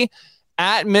 Kentucky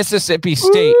at Mississippi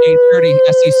State, 8:30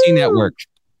 SEC Network.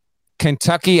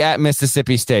 Kentucky at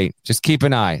Mississippi State. Just keep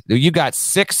an eye. You got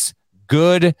 6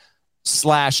 good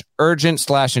 / urgent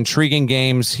 / intriguing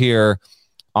games here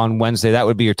on Wednesday. That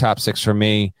would be your top 6 for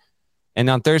me. And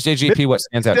on Thursday, GP, what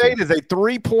stands out? State is a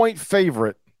 3-point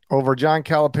favorite over John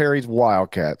Calipari's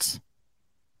Wildcats.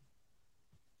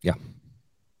 Yeah,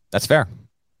 that's fair.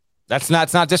 It's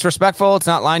not disrespectful. It's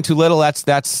not lying too little.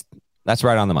 That's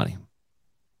right on the money.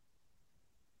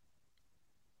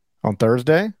 On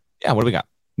Thursday? Yeah, what do we got?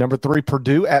 Number 3,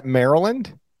 Purdue at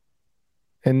Maryland.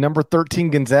 And number 13,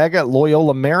 Gonzaga at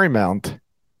Loyola Marymount.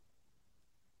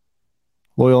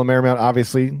 Loyola Marymount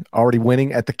obviously already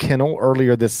winning at the Kennel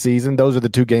earlier this season. Those are the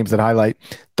 2 games that highlight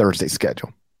Thursday's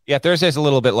schedule. Yeah, Thursday's a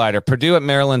little bit lighter. Purdue at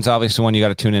Maryland's obviously one you got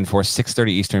to tune in for. 6:30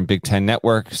 Eastern, Big Ten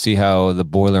Network. See how the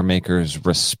Boilermakers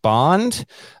respond.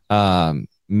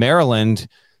 Maryland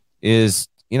is,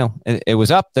 it was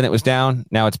up, then it was down.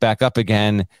 Now it's back up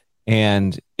again.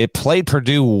 And it played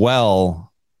Purdue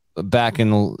well back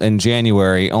in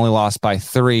January, only lost by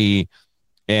 3.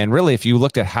 And really, if you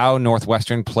looked at how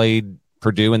Northwestern played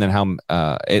Purdue and then how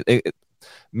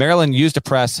Maryland used a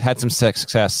press, had some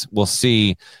success. We'll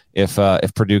see if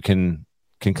Purdue can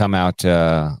come out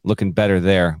looking better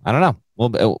there. I don't know.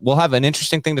 We'll have an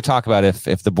interesting thing to talk about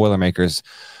if the Boilermakers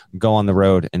go on the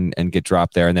road and get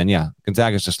dropped there. And then,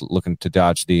 Gonzaga's just looking to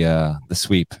dodge the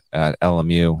sweep at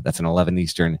LMU. That's an 11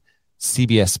 Eastern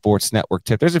CBS Sports Network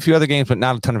tip. There's a few other games, but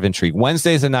not a ton of intrigue.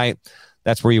 Wednesday's the night.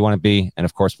 That's where you want to be. And,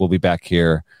 of course, we'll be back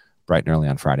here bright and early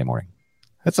on Friday morning.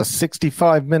 That's a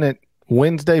 65-minute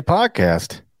Wednesday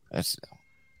podcast. That's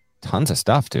tons of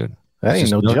stuff, dude. That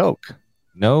ain't no joke.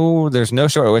 No, there's no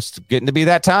short. It's getting to be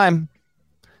that time.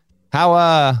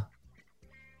 How's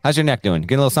your neck doing?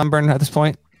 Getting a little sunburn at this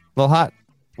point? A little hot?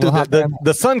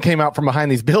 The sun came out from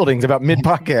behind these buildings about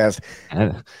mid-podcast.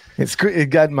 It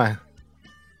got my...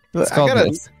 It's called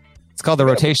the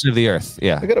rotation of the earth.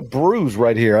 Yeah. I got a bruise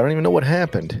right here. I don't even know what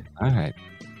happened. All right.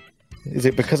 Is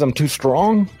it because I'm too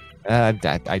strong? I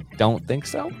don't think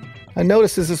so. I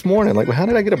noticed this morning. Like, how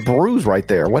did I get a bruise right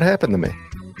there? What happened to me?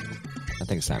 I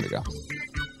think it's time to go.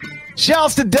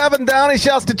 Shouts to Devin Downey.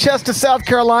 Shouts to Chester, South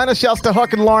Carolina. Shouts to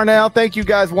Huck and Larnell. Thank you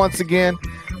guys once again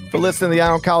for listening to the Eye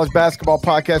on College Basketball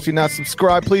Podcast. If you're not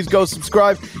subscribed, please go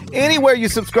subscribe anywhere you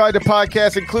subscribe to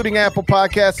podcasts, including Apple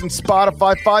Podcasts and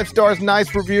Spotify. 5 stars,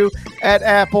 nice review at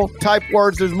Apple. Type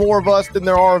words. There's more of us than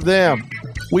there are of them.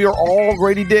 We are all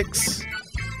Grady Dicks.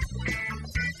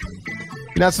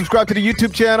 Now subscribe to the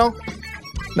YouTube channel.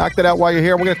 Knock that out while you're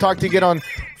here. We're going to talk to you again on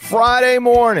Friday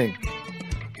morning.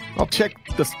 I'll check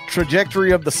the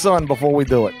trajectory of the sun before we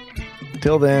do it.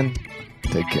 Till then,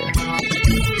 take care.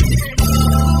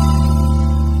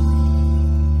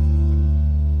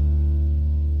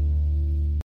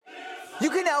 You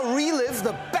can now relive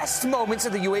the best moments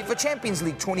of the UEFA Champions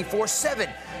League 24/7.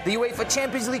 The UEFA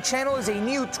Champions League channel is a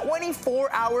new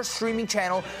 24-hour streaming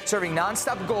channel serving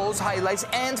non-stop goals, highlights,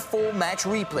 and full match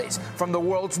replays from the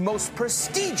world's most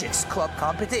prestigious club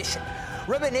competition.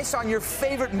 Reminisce on your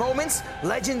favorite moments,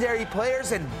 legendary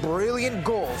players, and brilliant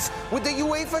goals with the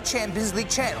UEFA Champions League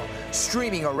channel,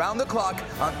 streaming around the clock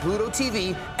on Pluto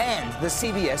TV and the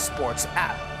CBS Sports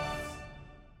app.